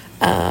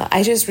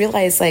 I just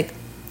realized, like,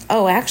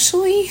 oh,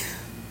 actually,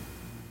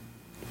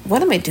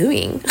 what am I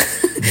doing?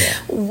 Yeah.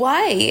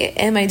 Why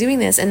am I doing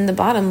this? And the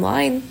bottom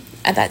line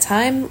at that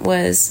time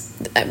was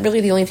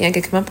really the only thing I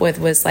could come up with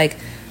was, like,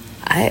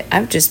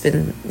 I've just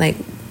been, like,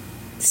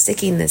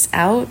 sticking this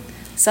out,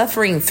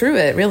 suffering through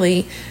it,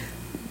 really,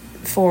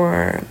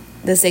 for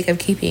the sake of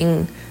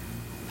keeping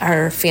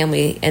our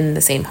family in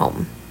the same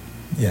home.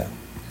 Yeah.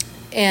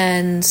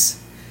 And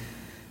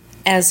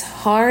as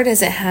hard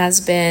as it has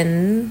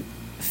been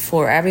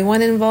for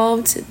everyone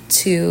involved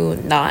to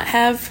not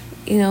have,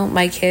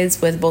 my kids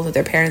with both of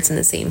their parents in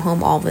the same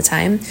home all the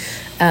time,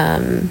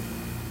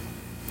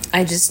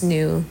 I just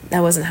knew that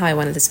wasn't how I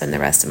wanted to spend the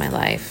rest of my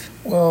life.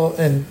 Well,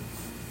 and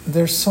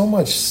there's so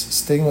much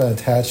stigma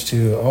attached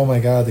to, oh my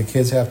God, the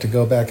kids have to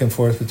go back and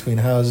forth between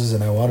houses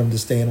and I want them to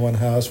stay in one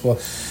house.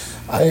 Well,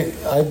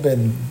 I've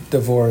been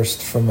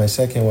divorced from my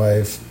second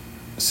wife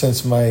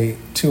since my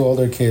two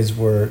older kids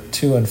were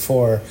 2 and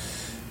 4,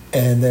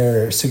 and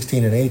they're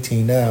 16 and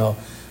 18 now.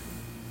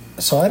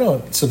 So I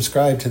don't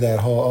subscribe to that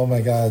whole, oh my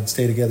God,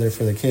 stay together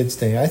for the kids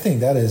thing. I think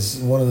that is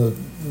one of the,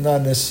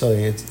 not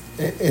necessarily,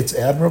 it's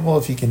admirable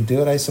if you can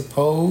do it, I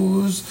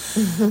suppose,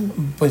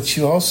 but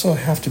you also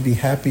have to be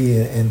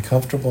happy and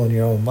comfortable in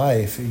your own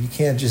life. You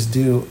can't just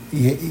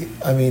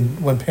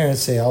when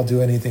parents say, I'll do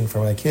anything for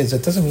my kids,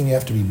 that doesn't mean you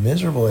have to be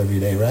miserable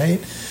every day,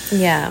 right?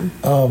 Yeah.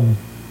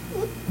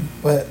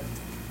 But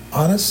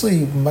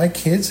honestly, my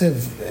kids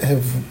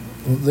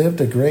have lived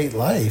a great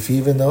life,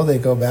 even though they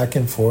go back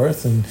and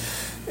forth and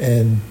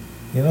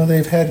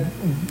they've had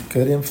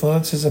good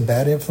influences and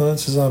bad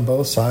influences on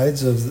both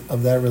sides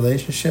of that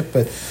relationship.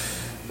 But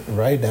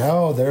right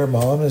now, their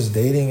mom is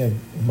dating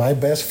my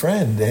best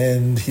friend,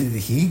 and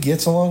he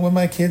gets along with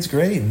my kids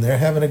great, and they're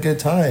having a good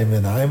time,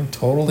 and I'm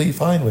totally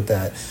fine with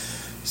that.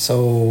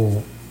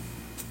 So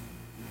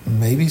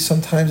maybe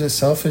sometimes it's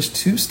selfish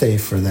to stay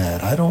for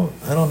that. I don't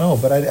know,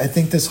 but I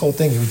think this whole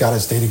thing, we've got to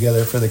stay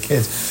together for the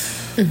kids.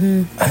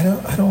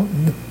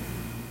 Mm-hmm.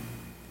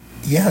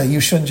 Yeah, you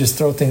shouldn't just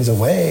throw things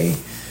away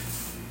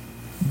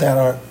that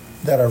are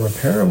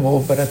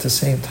repairable, but at the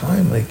same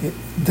time, like,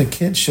 the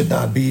kids should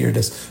not be your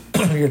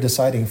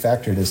deciding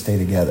factor to stay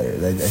together.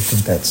 I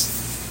think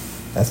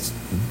that's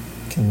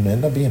can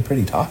end up being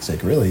pretty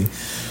toxic, really.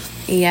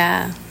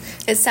 Yeah,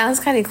 it sounds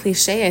kind of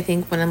cliche, I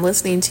think, when I'm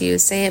listening to you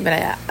say it, but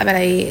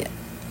I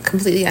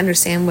completely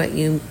understand what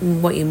you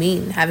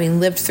mean,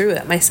 having lived through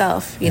it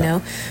myself. You know,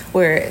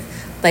 where,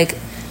 like,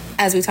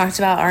 as we talked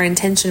about, our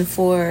intention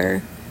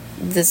for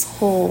this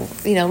whole,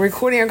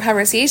 recording our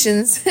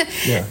conversations,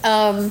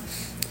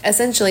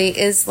 essentially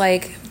is,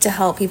 like, to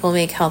help people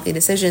make healthy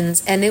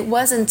decisions. And it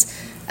wasn't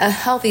a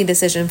healthy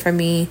decision for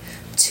me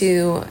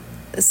to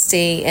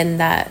stay in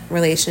that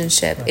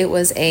relationship. Right. It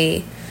was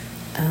a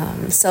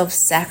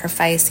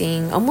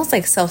self-sacrificing, almost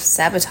like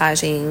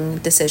self-sabotaging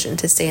decision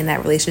to stay in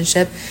that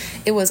relationship.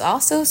 It was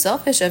also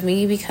selfish of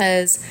me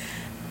because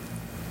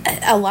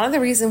a lot of the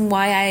reason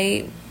why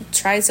I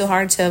tried so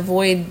hard to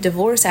avoid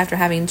divorce after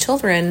having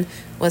children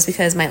was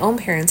because my own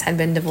parents had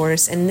been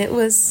divorced, and it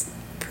was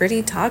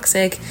pretty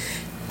toxic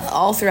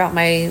all throughout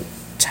my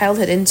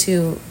childhood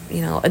into,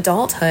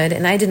 adulthood,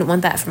 and I didn't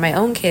want that for my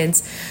own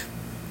kids.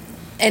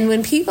 And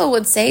when people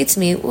would say to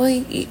me,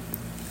 well,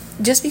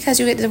 just because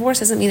you get divorced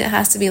doesn't mean it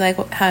has to be like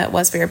how it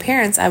was for your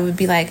parents, I would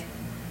be like,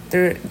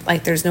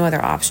 there's no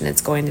other option.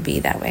 It's going to be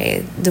that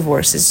way.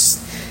 Divorce is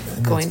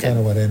going to... That's kind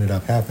of what ended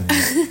up happening.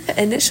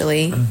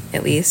 Initially,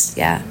 at least,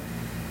 yeah.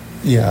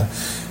 Yeah.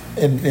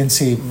 And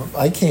see,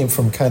 I came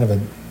from kind of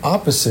an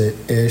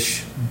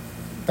opposite-ish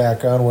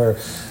background where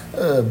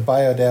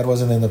bio dad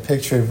wasn't in the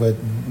picture, but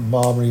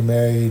mom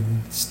remarried,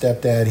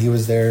 stepdad, he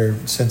was there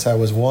since I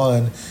was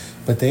 1,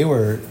 but they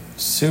were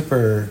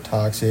super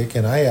toxic,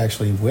 and I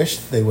actually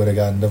wished they would have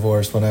gotten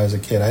divorced when I was a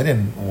kid. I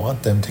didn't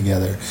want them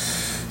together.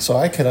 So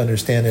I could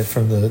understand it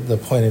from the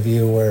point of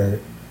view where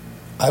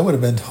I would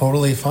have been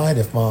totally fine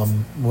if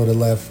Mom would have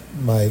left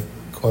my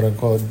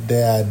quote-unquote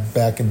dad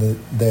back in the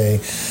day.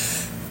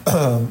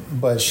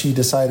 But she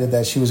decided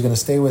that she was going to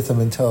stay with him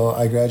until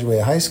I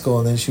graduated high school,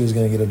 and then she was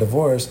going to get a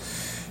divorce.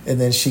 And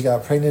then she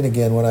got pregnant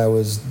again when I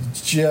was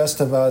just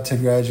about to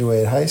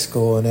graduate high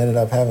school, and ended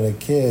up having a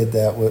kid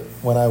that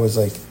when I was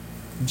like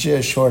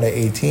just short of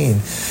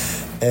 18.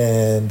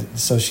 And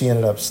so she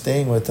ended up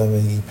staying with him,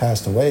 and he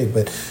passed away.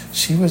 But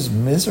she was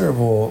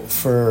miserable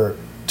for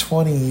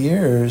 20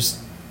 years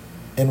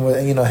and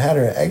had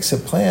her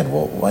exit planned.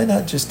 Well, why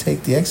not just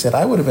take the exit?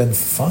 I would have been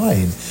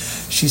fine.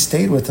 She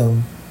stayed with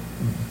him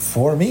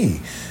for me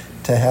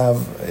to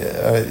have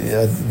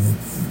a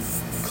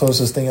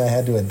closest thing I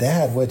had to a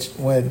dad, which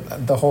when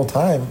the whole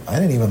time I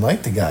didn't even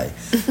like the guy.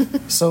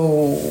 So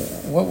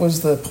what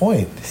was the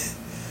point?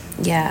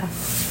 Yeah.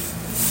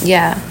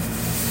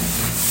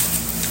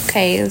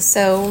 Okay,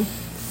 so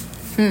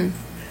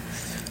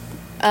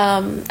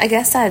I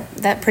guess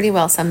that pretty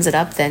well sums it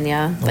up then,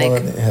 yeah.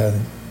 Well,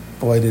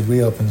 boy, did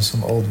we open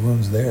some old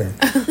wounds there.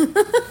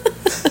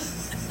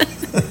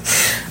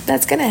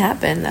 That's gonna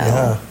happen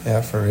though.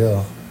 Yeah, for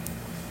real.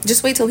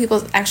 Just wait till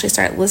people actually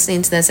start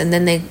listening to this, and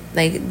then they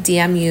like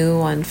DM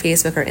you on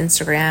Facebook or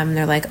Instagram, and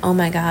they're like, "Oh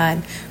my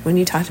God, when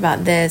you talked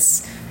about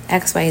this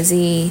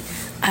XYZ,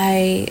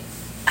 I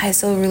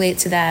so relate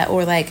to that,"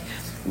 or like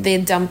they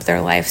dump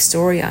their life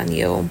story on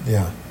you.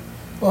 Yeah.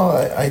 Well,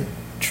 I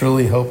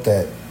truly hope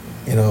that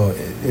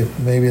if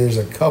maybe there's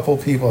a couple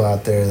people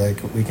out there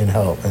that we can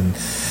help, and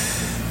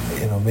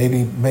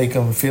maybe make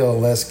them feel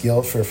less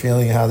guilt for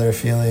feeling how they're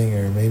feeling,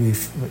 or maybe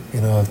if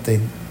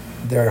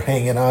they're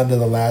hanging on to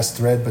the last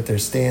thread, but they're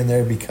staying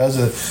there because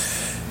of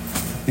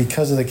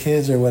the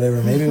kids or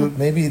whatever.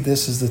 Maybe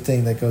this is the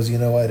thing that goes, you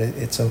know what,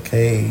 it's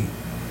okay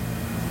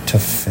to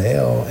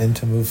fail and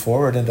to move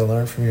forward and to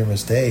learn from your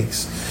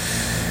mistakes.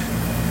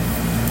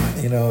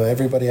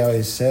 Everybody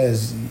always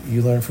says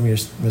you learn from your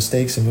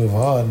mistakes and move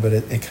on, but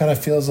it kind of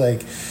feels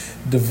like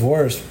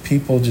divorce,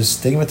 people just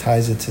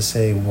stigmatize it to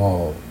say,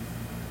 well,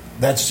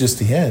 that's just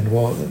the end.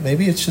 Well,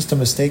 maybe it's just a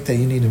mistake that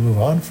you need to move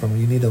on from.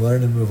 You need to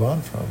learn and move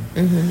on from.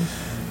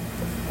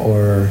 Mm-hmm.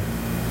 Or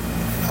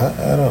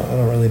I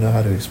don't really know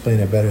how to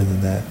explain it better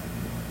than that.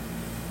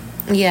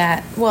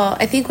 Yeah. Well,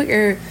 I think what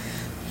you're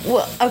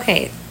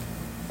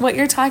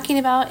talking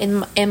about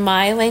in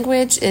my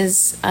language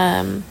is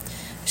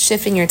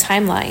shifting your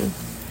timeline.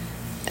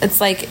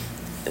 It's like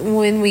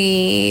when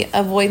we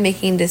avoid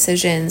making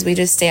decisions, we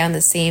just stay on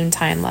the same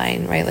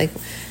timeline, right? Like,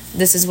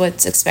 this is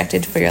what's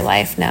expected for your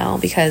life now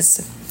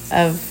because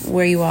of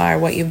where you are,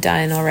 what you've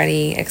done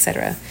already,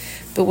 etc.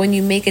 But when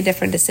you make a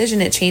different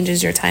decision, it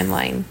changes your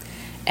timeline.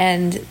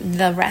 And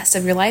the rest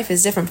of your life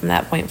is different from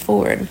that point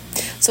forward.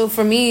 So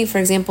for me, for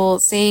example,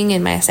 staying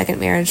in my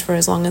second marriage for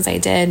as long as I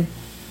did,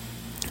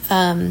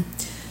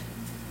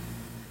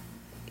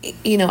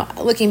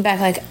 looking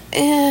back, like,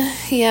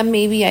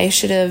 maybe I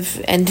should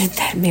have ended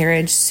that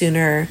marriage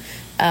sooner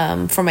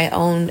for my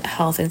own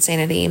health and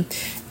sanity.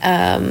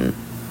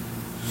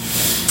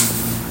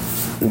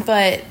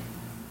 But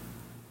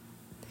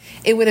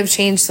it would have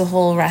changed the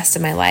whole rest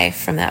of my life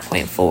from that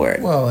point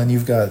forward. Well, and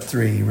you've got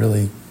 3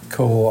 really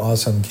cool,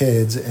 awesome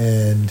kids.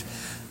 And,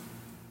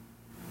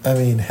 I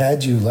mean,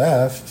 had you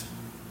left,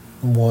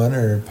 1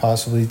 or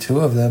possibly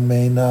 2 of them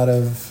may not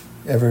have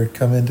ever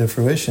come into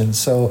fruition.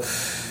 So,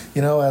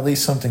 at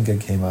least something good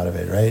came out of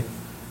it, right?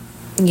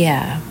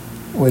 Yeah.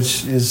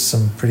 Which is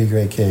some pretty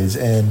great kids.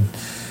 And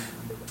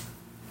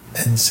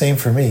same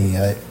for me.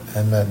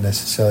 I'm not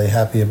necessarily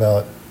happy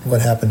about what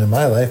happened in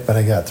my life, but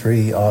I got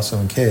 3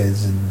 awesome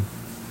kids and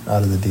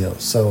out of the deal.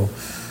 So,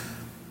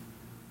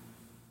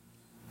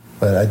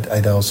 but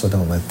I also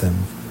don't let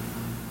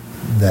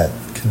that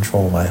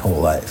control my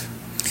whole life.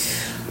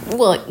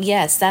 Well,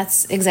 yes,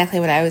 that's exactly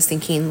what I was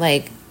thinking.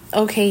 Like,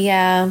 okay,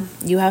 yeah,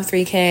 you have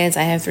 3 kids,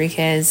 I have 3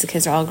 kids, the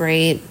kids are all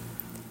great,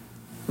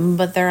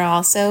 but they're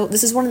also,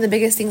 this is one of the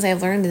biggest things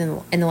I've learned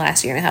in the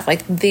last year and a half,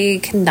 like, they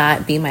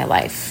cannot be my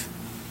life.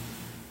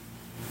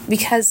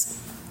 Because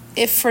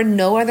if for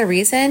no other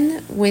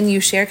reason, when you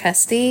share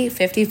custody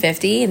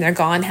 50-50 and they're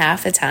gone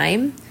half the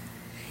time,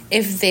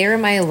 if they're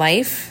my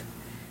life,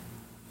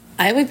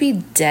 I would be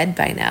dead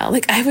by now.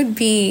 Like, I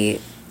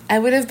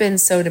would have been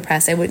so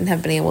depressed, I wouldn't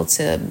have been able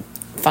to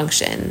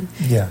function.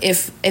 Yeah.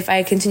 If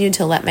I continued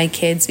to let my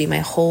kids be my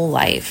whole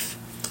life,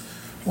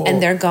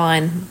 and they're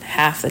gone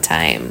half the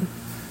time.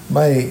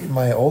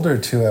 My older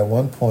 2 at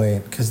one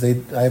point, because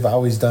I've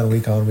always done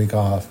week on, week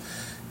off.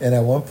 And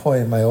at one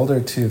point, my older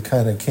 2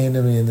 kind of came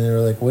to me and they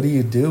were like, "What do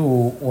you do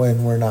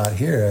when we're not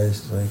here?" I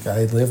was like,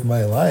 "I live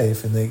my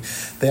life." And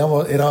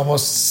it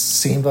almost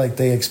seemed like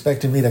they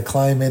expected me to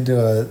climb into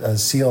a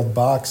sealed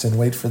box and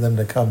wait for them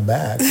to come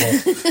back.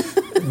 Well,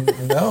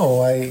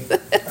 no,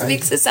 That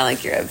makes it sound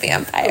like you're a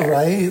vampire,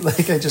 right?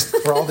 Like I just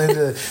crawled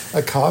into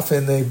a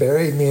coffin. They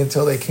buried me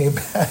until they came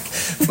back.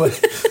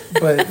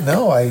 But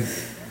no, I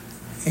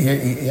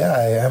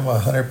am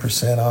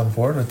 100% on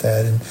board with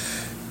that. And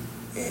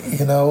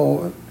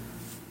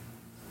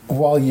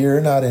while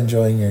you're not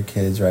enjoying your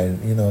kids, right?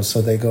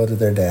 So they go to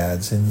their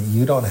dads and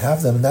you don't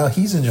have them. Now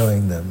he's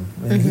enjoying them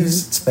and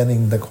he's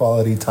spending the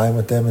quality time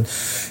with them.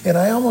 And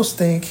I almost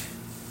think,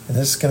 and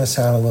this is going to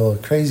sound a little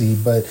crazy,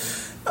 but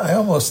I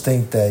almost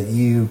think that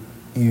you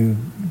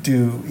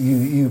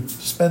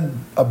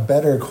spend a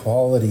better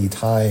quality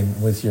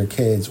time with your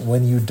kids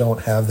when you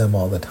don't have them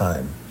all the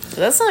time.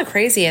 That's not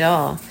crazy at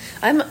all.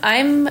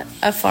 I'm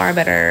a far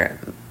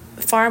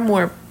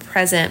more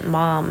present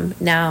mom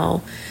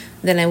now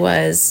than I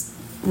was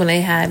when I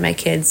had my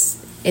kids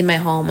in my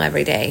home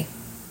every day,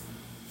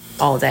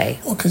 all day.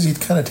 Well, because you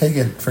kind of take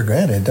it for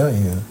granted, don't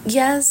you?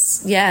 Yes,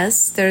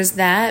 there's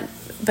that.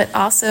 But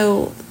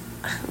also,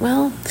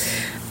 well,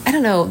 I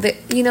don't know.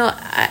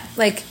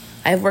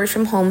 I've worked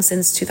from home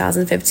since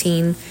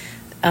 2015.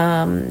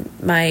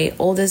 My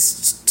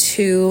oldest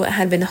two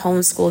had been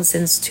homeschooled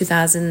since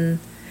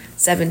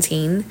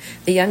 2017.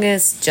 The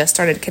youngest just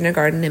started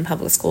kindergarten in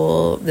public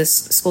school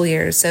this school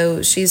year,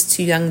 so she's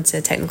too young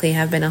to technically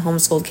have been a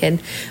homeschooled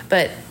kid.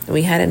 But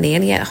we had a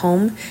nanny at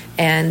home,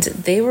 and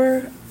they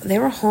were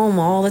home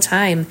all the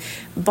time.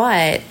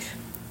 But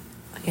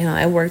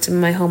I worked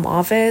in my home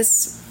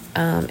office,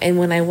 and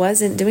when I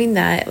wasn't doing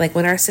that, like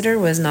when our sitter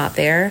was not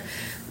there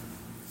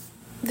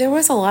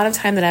was a lot of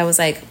time that I was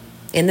like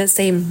in the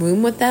same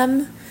room with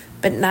them,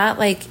 but not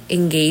like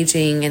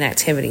engaging in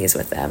activities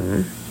with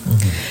them.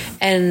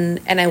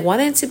 And I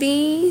wanted to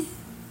be,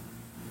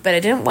 but I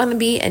didn't want to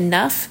be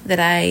enough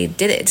that I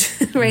did it.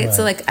 Right?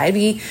 So like I'd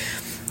be,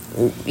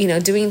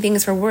 doing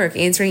things for work,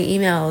 answering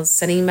emails,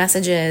 sending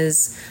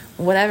messages,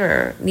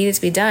 whatever needed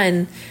to be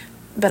done.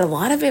 But a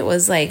lot of it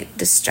was like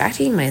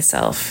distracting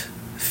myself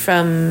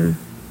from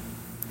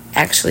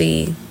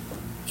actually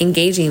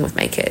engaging with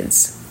my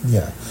kids.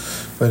 Yeah.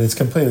 But it's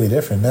completely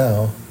different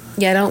now.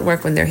 Yeah, I don't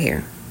work when they're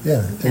here.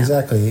 Yeah,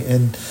 exactly.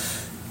 And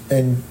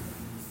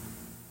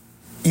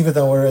even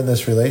though we're in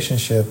this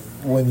relationship,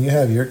 when you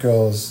have your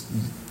girls,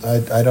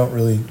 I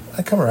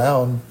come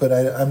around, but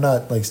I'm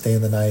not like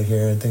staying the night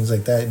here and things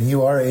like that. And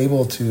you are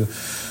able to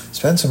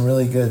spend some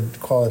really good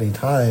quality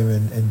time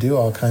and do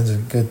all kinds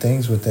of good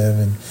things with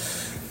them.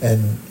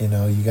 And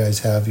you guys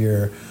have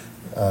your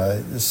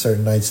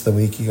certain nights of the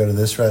week you go to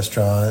this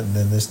restaurant, and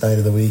then this night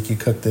of the week you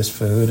cook this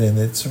food, and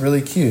it's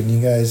really cute. And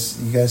you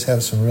guys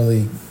have some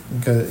really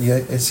good. Yeah,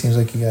 it seems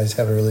like you guys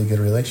have a really good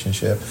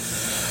relationship,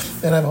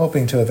 and I'm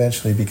hoping to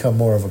eventually become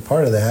more of a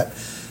part of that.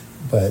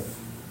 But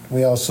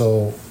we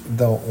also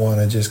don't want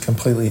to just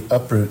completely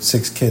uproot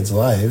 6 kids'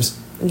 lives.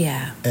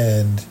 Yeah.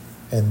 And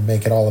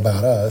make it all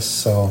about us.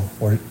 So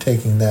we're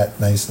taking that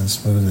nice and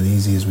smooth and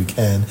easy as we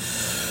can,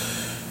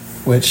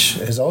 which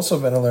has also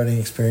been a learning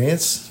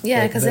experience.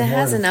 Yeah, because it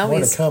hasn't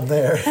always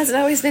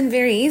been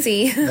very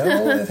easy.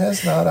 No, it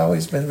has not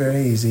always been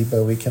very easy,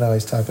 but we can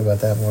always talk about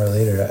that more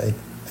later.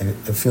 I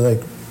feel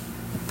like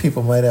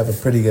people might have a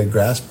pretty good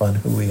grasp on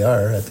who we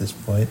are at this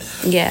point.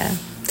 Yeah.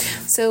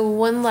 So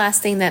one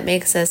last thing that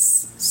makes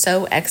us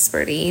so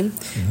experty,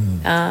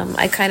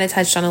 I kind of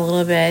touched on a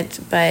little bit,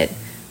 but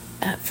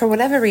for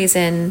whatever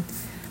reason,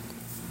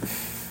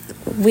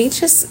 we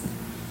just...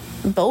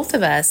 both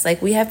of us,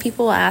 like, we have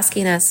people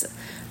asking us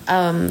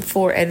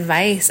for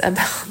advice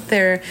about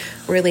their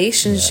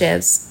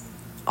relationships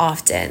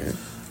often.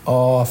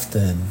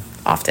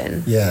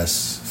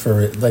 Yes,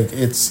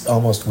 it's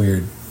almost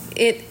weird.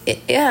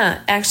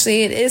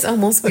 Actually it is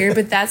almost weird,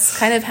 but that's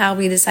kind of how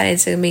we decided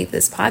to make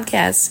this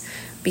podcast,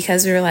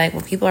 because we were like,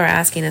 well, people are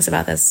asking us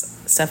about this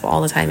stuff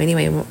all the time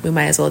anyway. We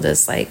might as well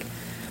just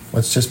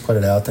let's just put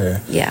it out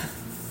there. Yeah.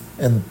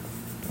 And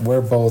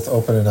we're both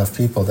open enough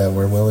people that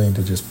we're willing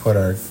to just put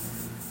our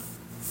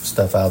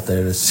stuff out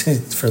there to see,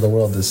 for the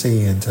world to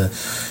see, and to,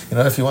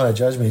 if you want to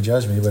judge me,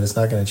 but it's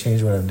not going to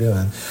change what I'm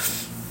doing.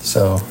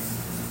 So,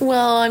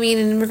 well, I mean,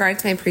 in regard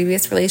to my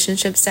previous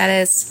relationship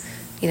status,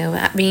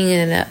 being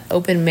in an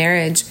open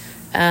marriage,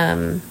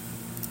 I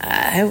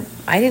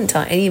didn't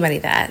tell anybody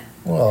that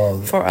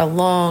for a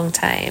long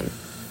time.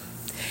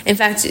 In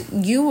fact,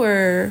 you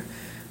were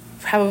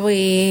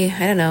probably,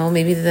 I don't know,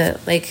 maybe the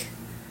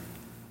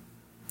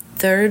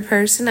third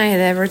person I had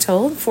ever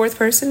told, fourth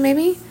person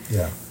maybe.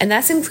 Yeah. And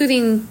that's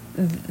including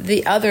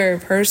the other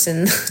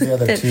person. The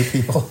other 2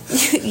 people.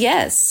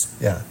 Yes.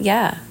 Yeah.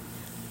 Yeah.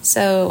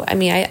 So, I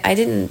mean, I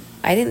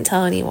didn't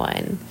tell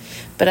anyone,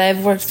 but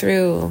I've worked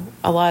through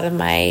a lot of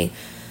my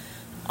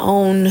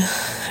own,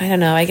 I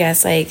don't know, I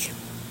guess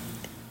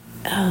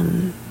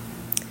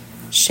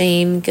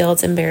shame,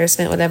 guilt,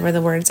 embarrassment, whatever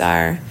the words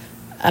are,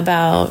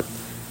 about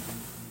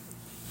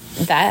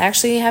that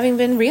actually having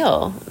been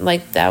real.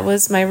 Like, that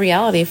was my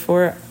reality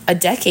for a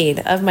decade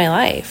of my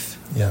life.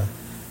 Yeah.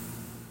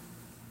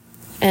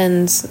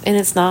 And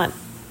it's not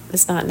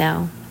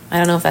now. I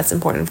don't know if that's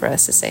important for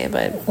us to say,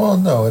 but... Well,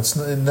 no,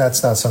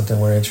 that's not something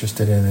we're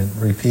interested in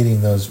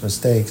repeating those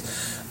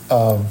mistakes.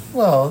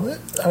 Well,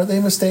 are they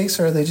mistakes,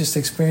 or are they just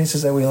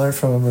experiences that we learn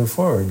from and move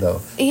forward,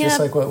 though? Yeah, just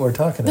like what we're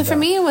talking about. But for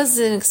me, it was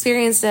an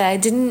experience that I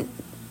didn't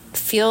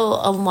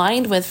feel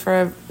aligned with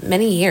for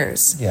many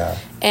years. Yeah.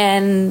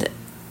 And...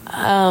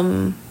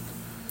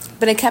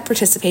 but I kept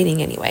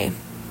participating anyway.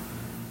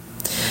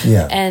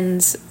 Yeah.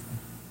 And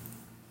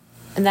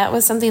that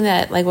was something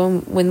that, like,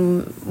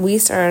 when we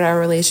started our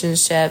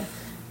relationship,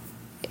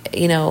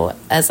 you know,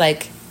 as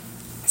like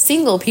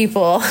single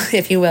people,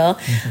 if you will,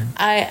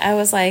 I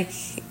was like,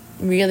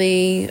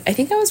 really, I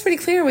think I was pretty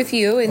clear with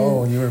you.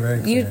 And you were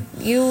very clear.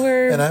 You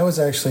were. And I was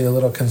actually a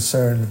little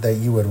concerned that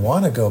you would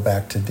want to go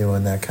back to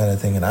doing that kind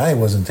of thing, and I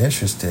wasn't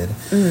interested.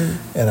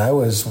 And I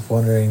was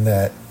wondering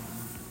that,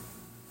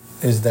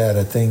 is that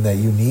a thing that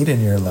you need in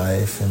your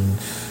life? And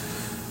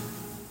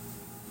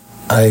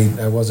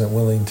I wasn't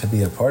willing to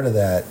be a part of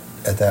that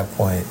at that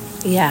point.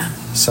 Yeah.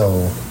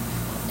 So,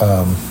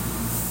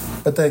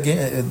 but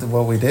again,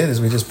 what we did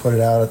is we just put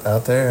it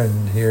out there,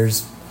 and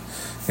here's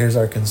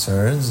our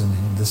concerns,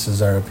 and this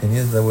is our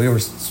opinion. That we were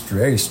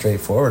very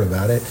straightforward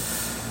about it,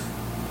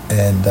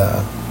 and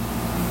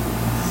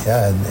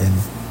and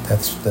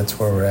that's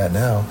where we're at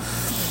now.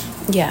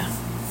 Yeah.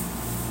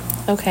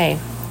 Okay.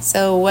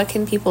 So, what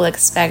can people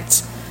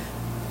expect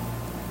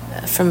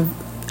from,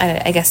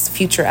 I guess,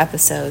 future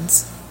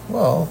episodes?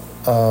 Well,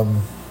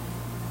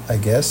 I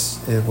guess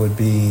it would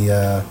be.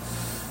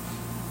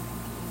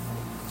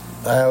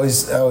 I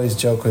always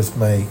joke with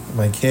my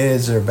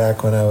kids, or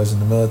back when I was in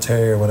the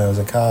military or when I was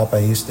a cop,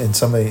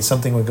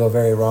 something would go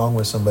very wrong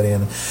with somebody,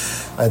 and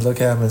I'd look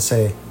at them and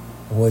say,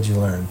 "What'd you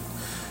learn?"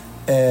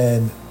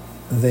 And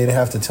they'd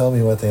have to tell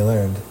me what they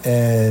learned.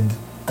 And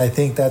I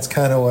think that's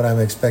kind of what I'm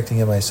expecting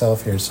of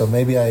myself here. So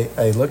maybe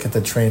I look at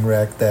the train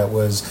wreck that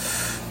was,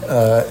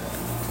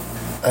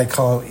 I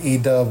call them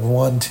E-dub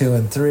 1, 2,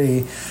 and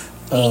 3.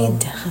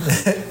 And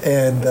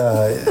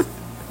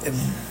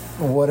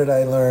what did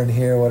I learn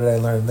here? What did I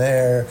learn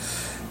there?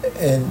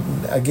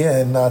 And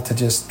again, not to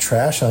just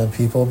trash on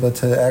people, but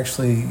to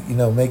actually,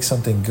 make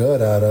something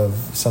good out of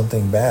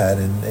something bad,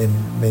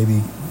 and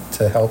maybe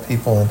to help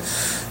people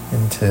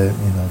and to,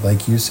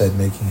 like you said,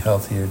 making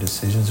healthier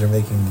decisions, or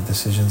making the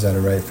decisions that are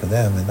right for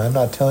them. And I'm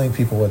not telling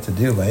people what to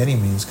do by any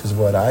means, because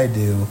what I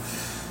do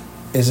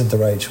isn't the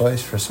right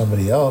choice for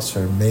somebody else,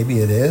 or maybe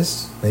it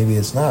is, maybe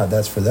it's not.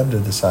 That's for them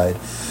to decide.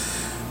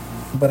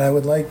 But I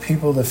would like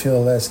people to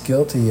feel less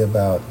guilty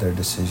about their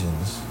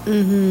decisions.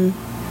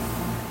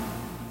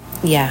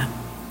 Yeah.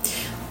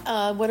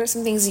 What are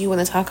some things you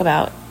want to talk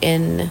about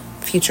in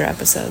future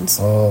episodes?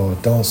 Oh,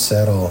 don't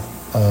settle.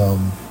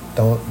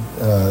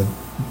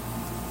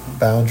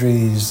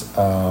 Boundaries,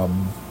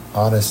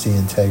 honesty,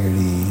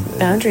 integrity.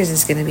 Boundaries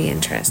is going to be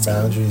interesting.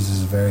 Boundaries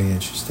is very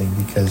interesting,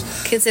 because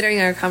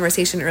considering our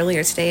conversation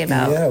earlier today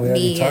about we already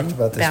me talked and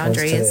about this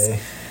boundaries, today.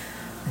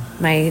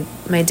 my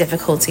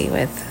difficulty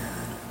with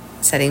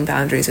setting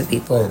boundaries with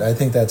people. But I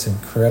think that's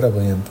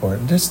incredibly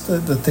important. Just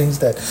the things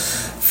that,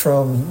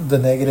 from the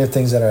negative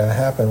things that have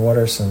happened, what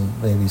are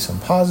maybe some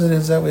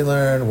positives that we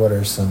learned? What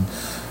are some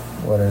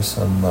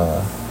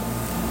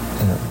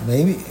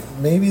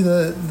maybe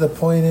the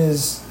point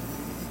is,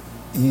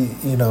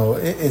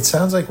 it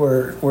sounds like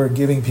we're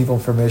giving people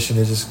permission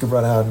to just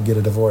run out and get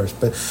a divorce,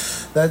 but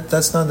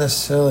that's not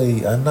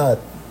necessarily.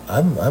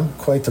 I'm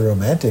quite the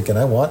romantic, and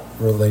I want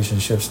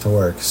relationships to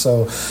work.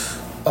 So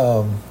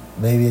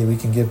maybe we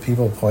can give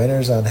people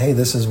pointers on, hey,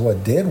 this is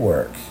what did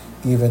work,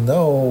 even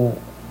though,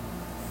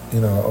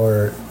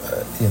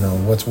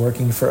 what's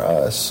working for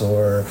us,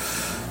 or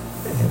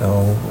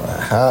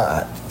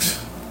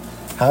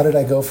how did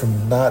I go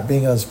from not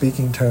being on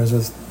speaking terms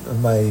with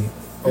my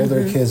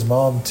older kid's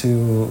mom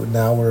to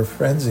now we're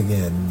friends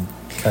again,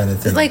 kind of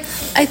thing. Like,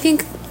 I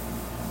think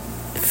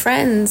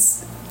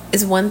friends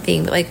is one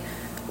thing, but like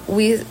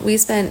we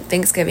spent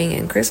Thanksgiving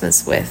and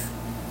Christmas with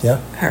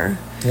her.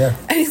 Yeah.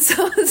 I mean,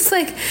 so it's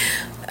like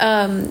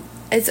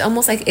it's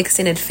almost like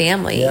extended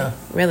family. Yeah.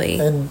 Really.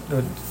 And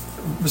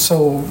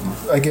so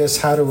I guess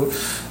how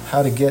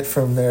to get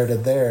from there to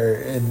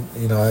there, and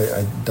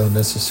I don't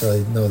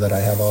necessarily know that I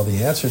have all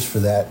the answers for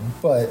that,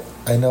 but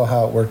I know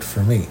how it worked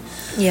for me.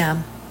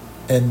 Yeah.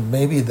 And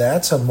maybe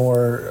that's a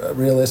more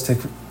realistic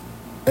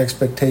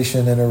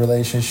expectation in a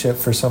relationship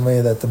for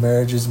somebody, that the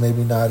marriage is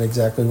maybe not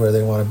exactly where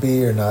they want to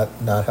be, or not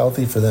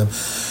healthy for them,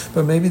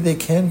 but maybe they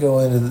can go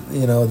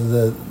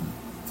into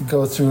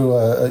go through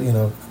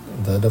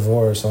the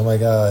divorce. Oh my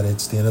God,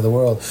 it's the end of the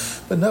world.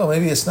 But no,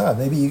 maybe it's not.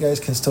 Maybe you guys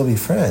can still be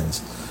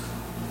friends.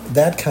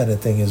 That kind of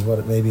thing is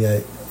what maybe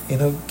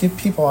give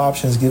people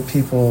options, give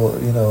people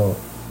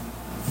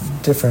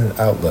different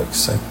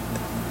outlooks.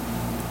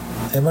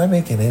 Am I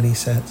making any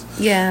sense?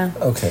 Yeah.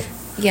 Okay.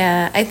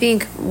 Yeah, I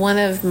think one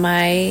of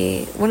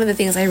the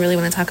things I really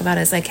want to talk about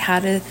is like how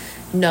to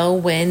know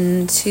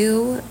when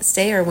to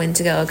stay or when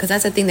to go, because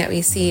that's a thing that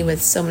we see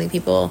with so many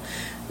people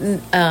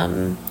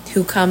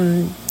who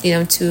come,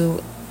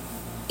 to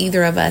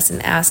either of us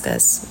and ask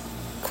us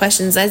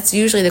questions. That's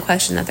usually the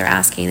question that they're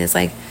asking is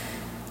like,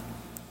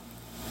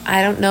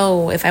 I don't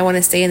know if I want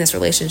to stay in this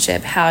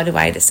relationship. How do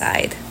I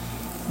decide?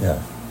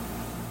 Yeah.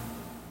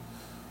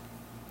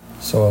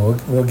 So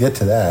we'll get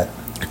to that.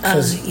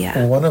 Because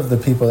one of the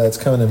people that's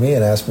coming to me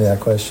and asked me that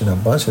question a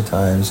bunch of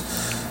times,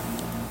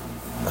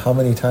 how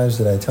many times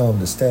did I tell him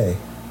to stay?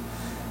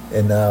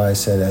 And now I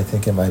said, I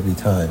think it might be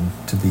time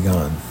to be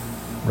gone,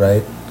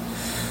 right?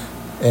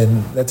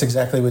 And that's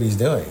exactly what he's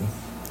doing.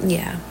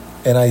 Yeah.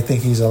 And I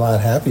think he's a lot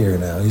happier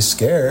now. He's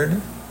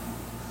scared,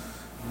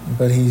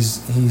 but he's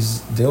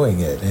doing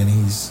it, and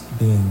he's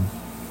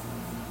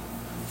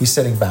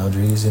setting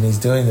boundaries, and he's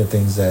doing the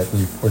things that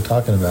we're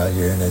talking about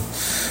here, and I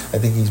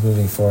think he's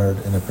moving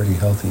forward in a pretty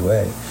healthy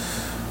way.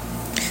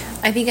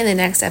 I think in the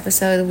next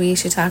episode we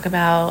should talk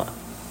about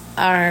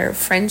our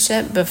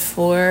friendship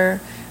before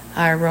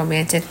our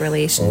romantic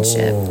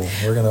relationship. Oh,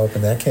 we're going to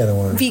open that can of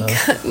worms.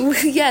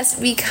 Yes,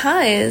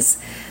 because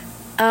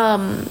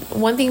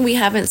one thing we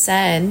haven't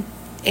said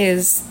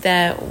is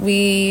that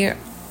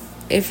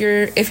if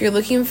you're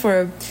looking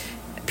for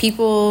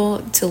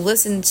people to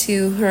listen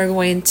to who are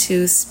going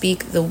to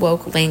speak the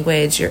woke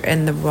language, you're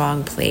in the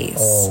wrong place.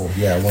 Oh,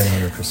 yeah,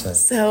 100%.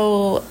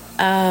 So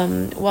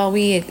while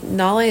we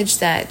acknowledge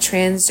that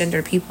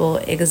transgender people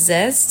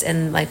exist,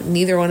 and like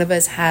neither one of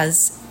us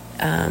has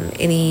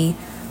any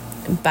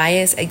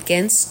bias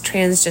against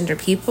transgender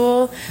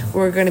people,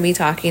 we're going to be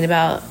talking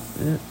about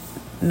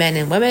men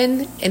and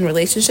women in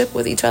relationship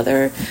with each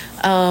other.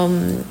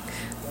 In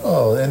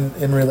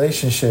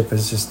relationship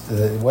is just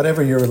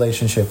whatever your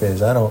relationship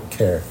is. I don't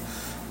care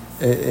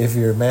if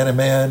you're man and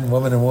man,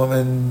 woman and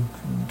woman,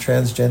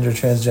 transgender.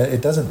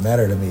 It doesn't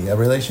matter to me. A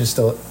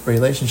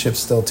relationship's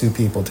still two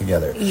people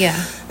together.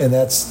 Yeah, and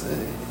that's.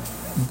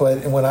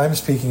 But when I'm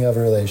speaking of a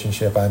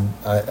relationship,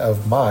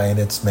 of mine.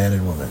 It's man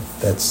and woman.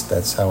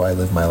 That's how I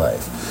live my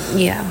life.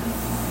 Yeah,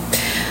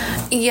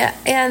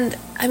 and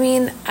I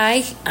mean,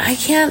 I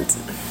can't.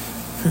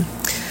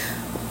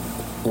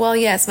 Well,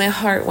 yes, my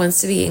heart wants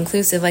to be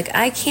inclusive. Like,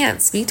 I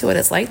can't speak to what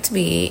it's like to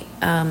be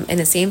in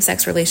a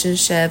same-sex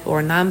relationship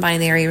or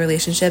non-binary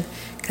relationship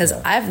because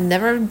I've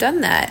never done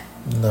that.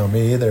 No,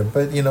 me either.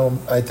 But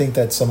I think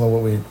that some of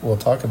what we will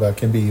talk about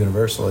can be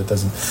universal. It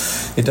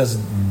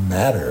doesn't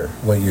matter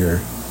what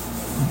your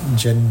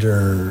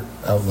gender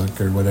outlook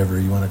or whatever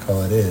you want to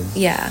call it is.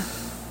 Yeah.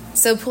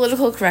 So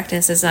political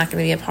correctness is not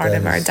going to be a part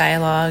of our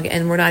dialogue,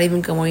 and we're not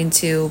even going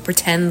to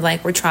pretend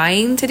like we're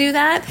trying to do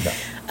that.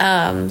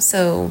 No.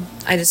 So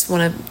I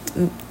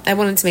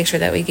wanted to make sure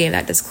that we gave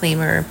that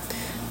disclaimer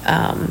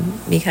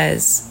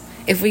because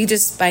if we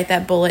just bite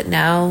that bullet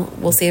now,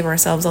 we'll save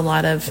ourselves a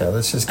lot of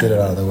let's just get it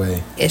out of the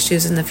way.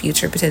 Issues in the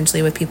future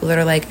potentially with people that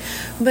are like,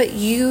 but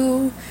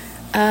you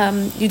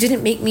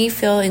didn't make me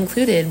feel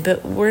included.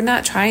 But we're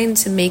not trying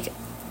to make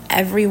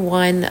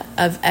everyone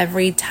of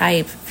every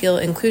type feel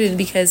included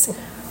because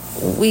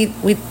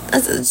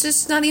it's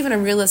just not even a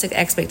realistic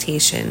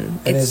expectation.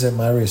 And is it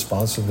my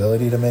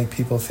responsibility to make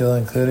people feel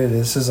included?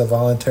 This is a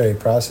voluntary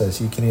process.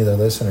 You can either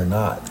listen or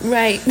not.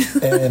 Right.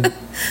 And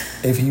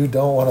if you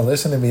don't want to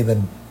listen to me,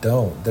 then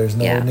don't. There's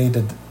no need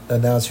to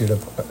announce your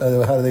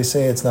how do they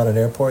say it's not an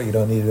airport? You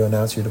don't need to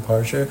announce your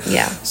departure.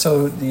 Yeah.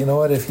 So you know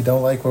what? If you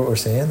don't like what we're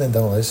saying, then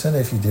don't listen.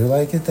 If you do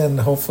like it, then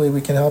hopefully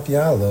we can help you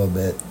out a little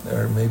bit,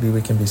 or maybe we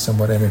can be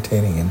somewhat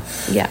entertaining, and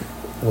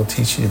we'll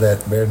teach you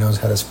that Bear knows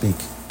how to speak.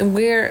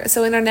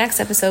 So in our next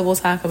episode, we'll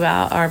talk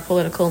about our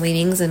political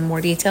leanings in more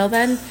detail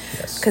then,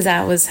 because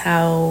that was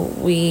how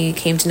we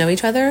came to know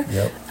each other,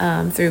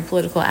 through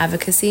political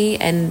advocacy.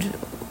 And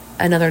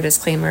another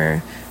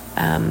disclaimer,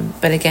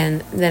 but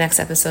again, the next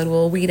episode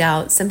we'll weed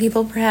out some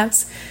people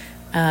perhaps.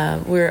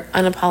 We're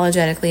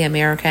unapologetically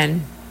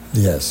American.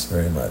 Yes,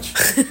 very much.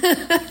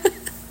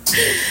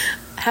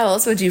 How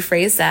else would you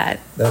phrase that?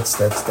 That's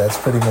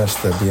pretty much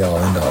the be all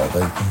end all.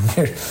 Like,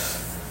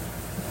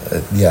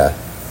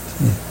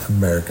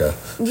 America.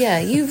 Yeah,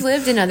 you've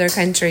lived in other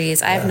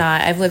countries. I have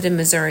not. I've lived in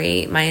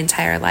Missouri my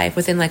entire life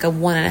within like a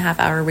 1.5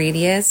 hour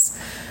radius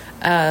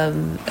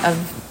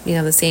of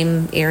the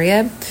same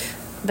area.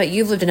 But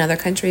you've lived in other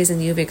countries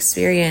and you've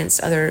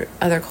experienced other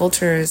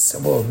cultures.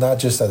 Well, not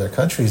just other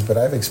countries, but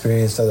I've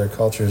experienced other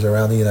cultures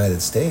around the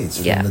United States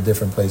from the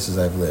different places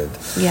I've lived.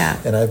 Yeah.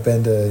 And I've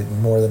been to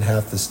more than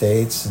half the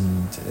states,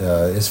 and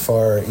as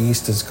far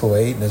east as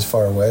Kuwait and as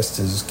far west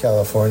as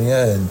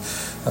California,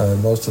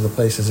 and most of the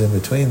places in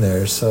between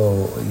there.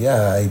 So,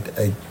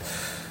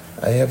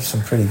 I have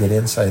some pretty good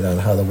insight on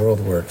how the world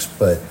works,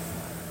 but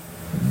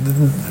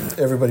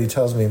everybody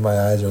tells me my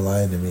eyes are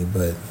lying to me,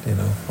 but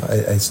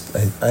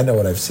I know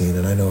what I've seen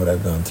and I know what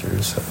I've gone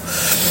through. So,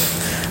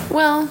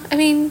 well, I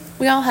mean,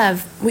 we all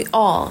have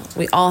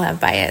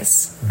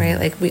bias, right?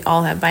 Like we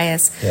all have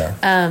bias. Yeah.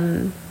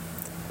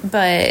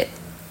 But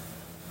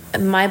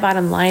my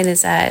bottom line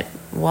is that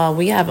while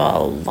we have a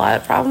lot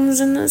of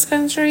problems in this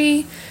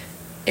country,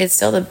 it's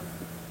still the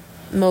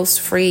most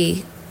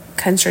free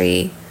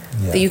country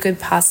that you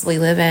could possibly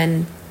live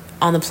in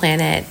on the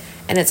planet.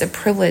 And it's a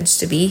privilege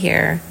to be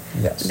here.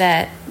 Yes.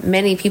 That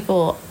many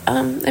people,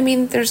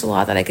 there's a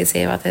lot that I could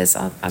say about this.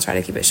 I'll try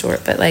to keep it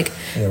short. But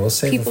we'll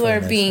save people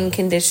are being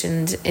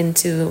conditioned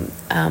into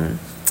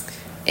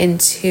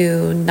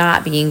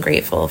not being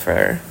grateful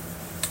for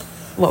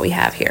what we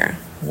have here.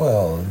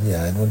 Well,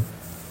 yeah. And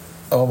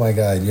oh my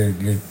God,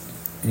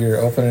 you're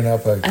opening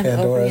up a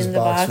Pandora's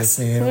box with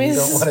me. And we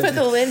don't want to put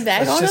the lid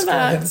back on the box. Let's just go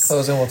ahead and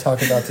close, and we'll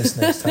talk about this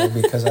next time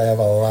because I have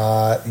a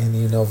lot, and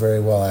you know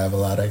very well I have a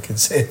lot I can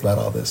say about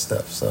all this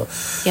stuff. So,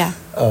 yeah,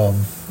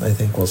 I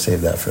think we'll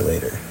save that for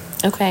later.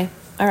 Okay.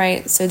 All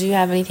right. So do you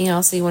have anything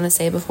else you want to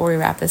say before we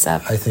wrap this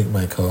up? I think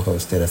my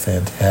co-host did a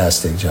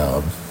fantastic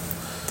job.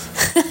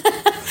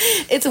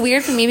 It's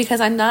weird for me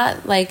because I'm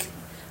not like,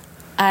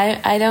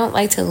 I don't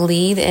like to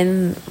lead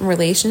in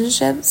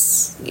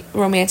relationships,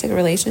 romantic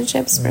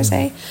relationships per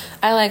se.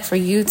 I like for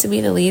you to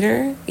be the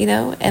leader, you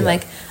know, and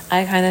like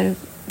I kind of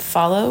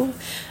follow,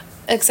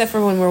 except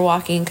for when we're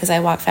walking because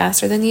I walk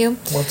faster than you.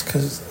 Well, it's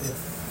because,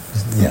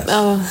 yes.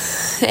 Oh,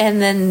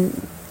 and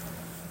then,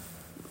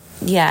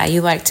 yeah,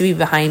 you like to be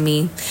behind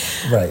me.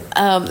 Right.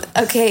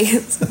 Okay,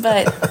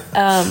 but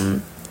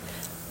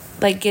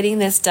like getting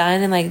this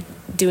done and like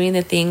doing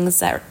the things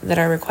that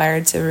are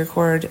required to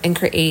record and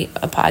create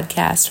a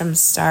podcast from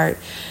start,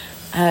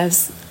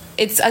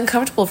 it's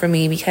uncomfortable for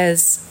me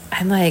because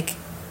I'm like,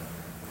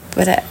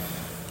 but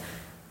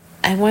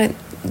I want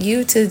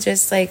you to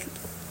just like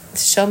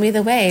show me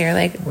the way, or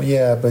like. Well,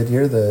 yeah, but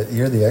you're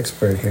the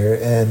expert here,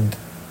 and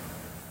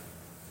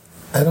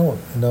I don't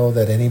know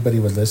that anybody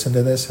would listen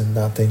to this and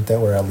not think that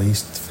we're at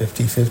least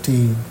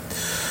 50-50.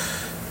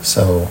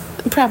 So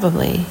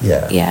probably.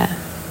 Yeah.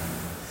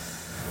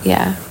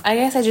 Yeah. I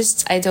guess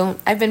I've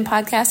been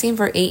podcasting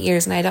for 8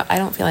 years and I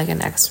don't feel like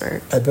an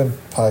expert. I've been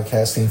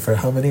podcasting for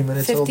how many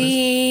minutes?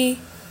 50.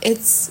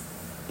 It's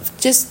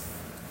just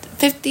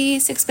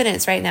 56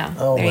 minutes right now.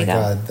 Oh there my you go.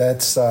 God.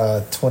 That's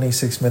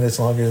 26 minutes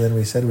longer than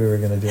we said we were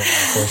going to do on the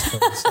first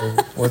one.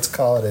 So let's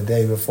call it a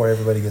day before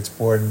everybody gets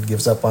bored and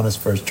gives up on us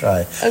first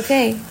try.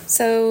 Okay.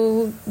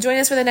 So join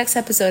us for the next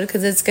episode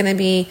because it's going to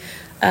be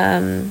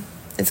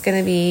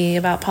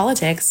about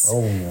politics.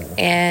 Oh.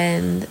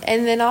 And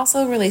then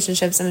also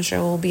relationships. I'm sure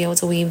we'll be able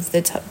to weave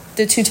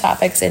the two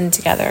topics in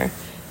together.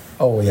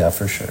 Oh, yeah,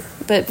 for sure.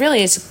 But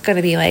really it's going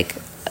to be like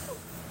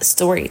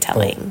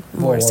storytelling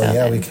more so.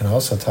 Yeah, we can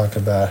also talk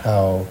about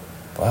how,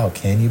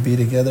 can you be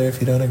together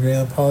if you don't agree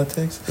on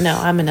politics? No,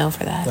 I'm a no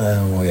for that.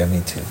 Well, yeah,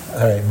 me too. All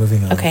right,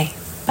 moving on. Okay.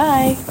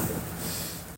 Bye.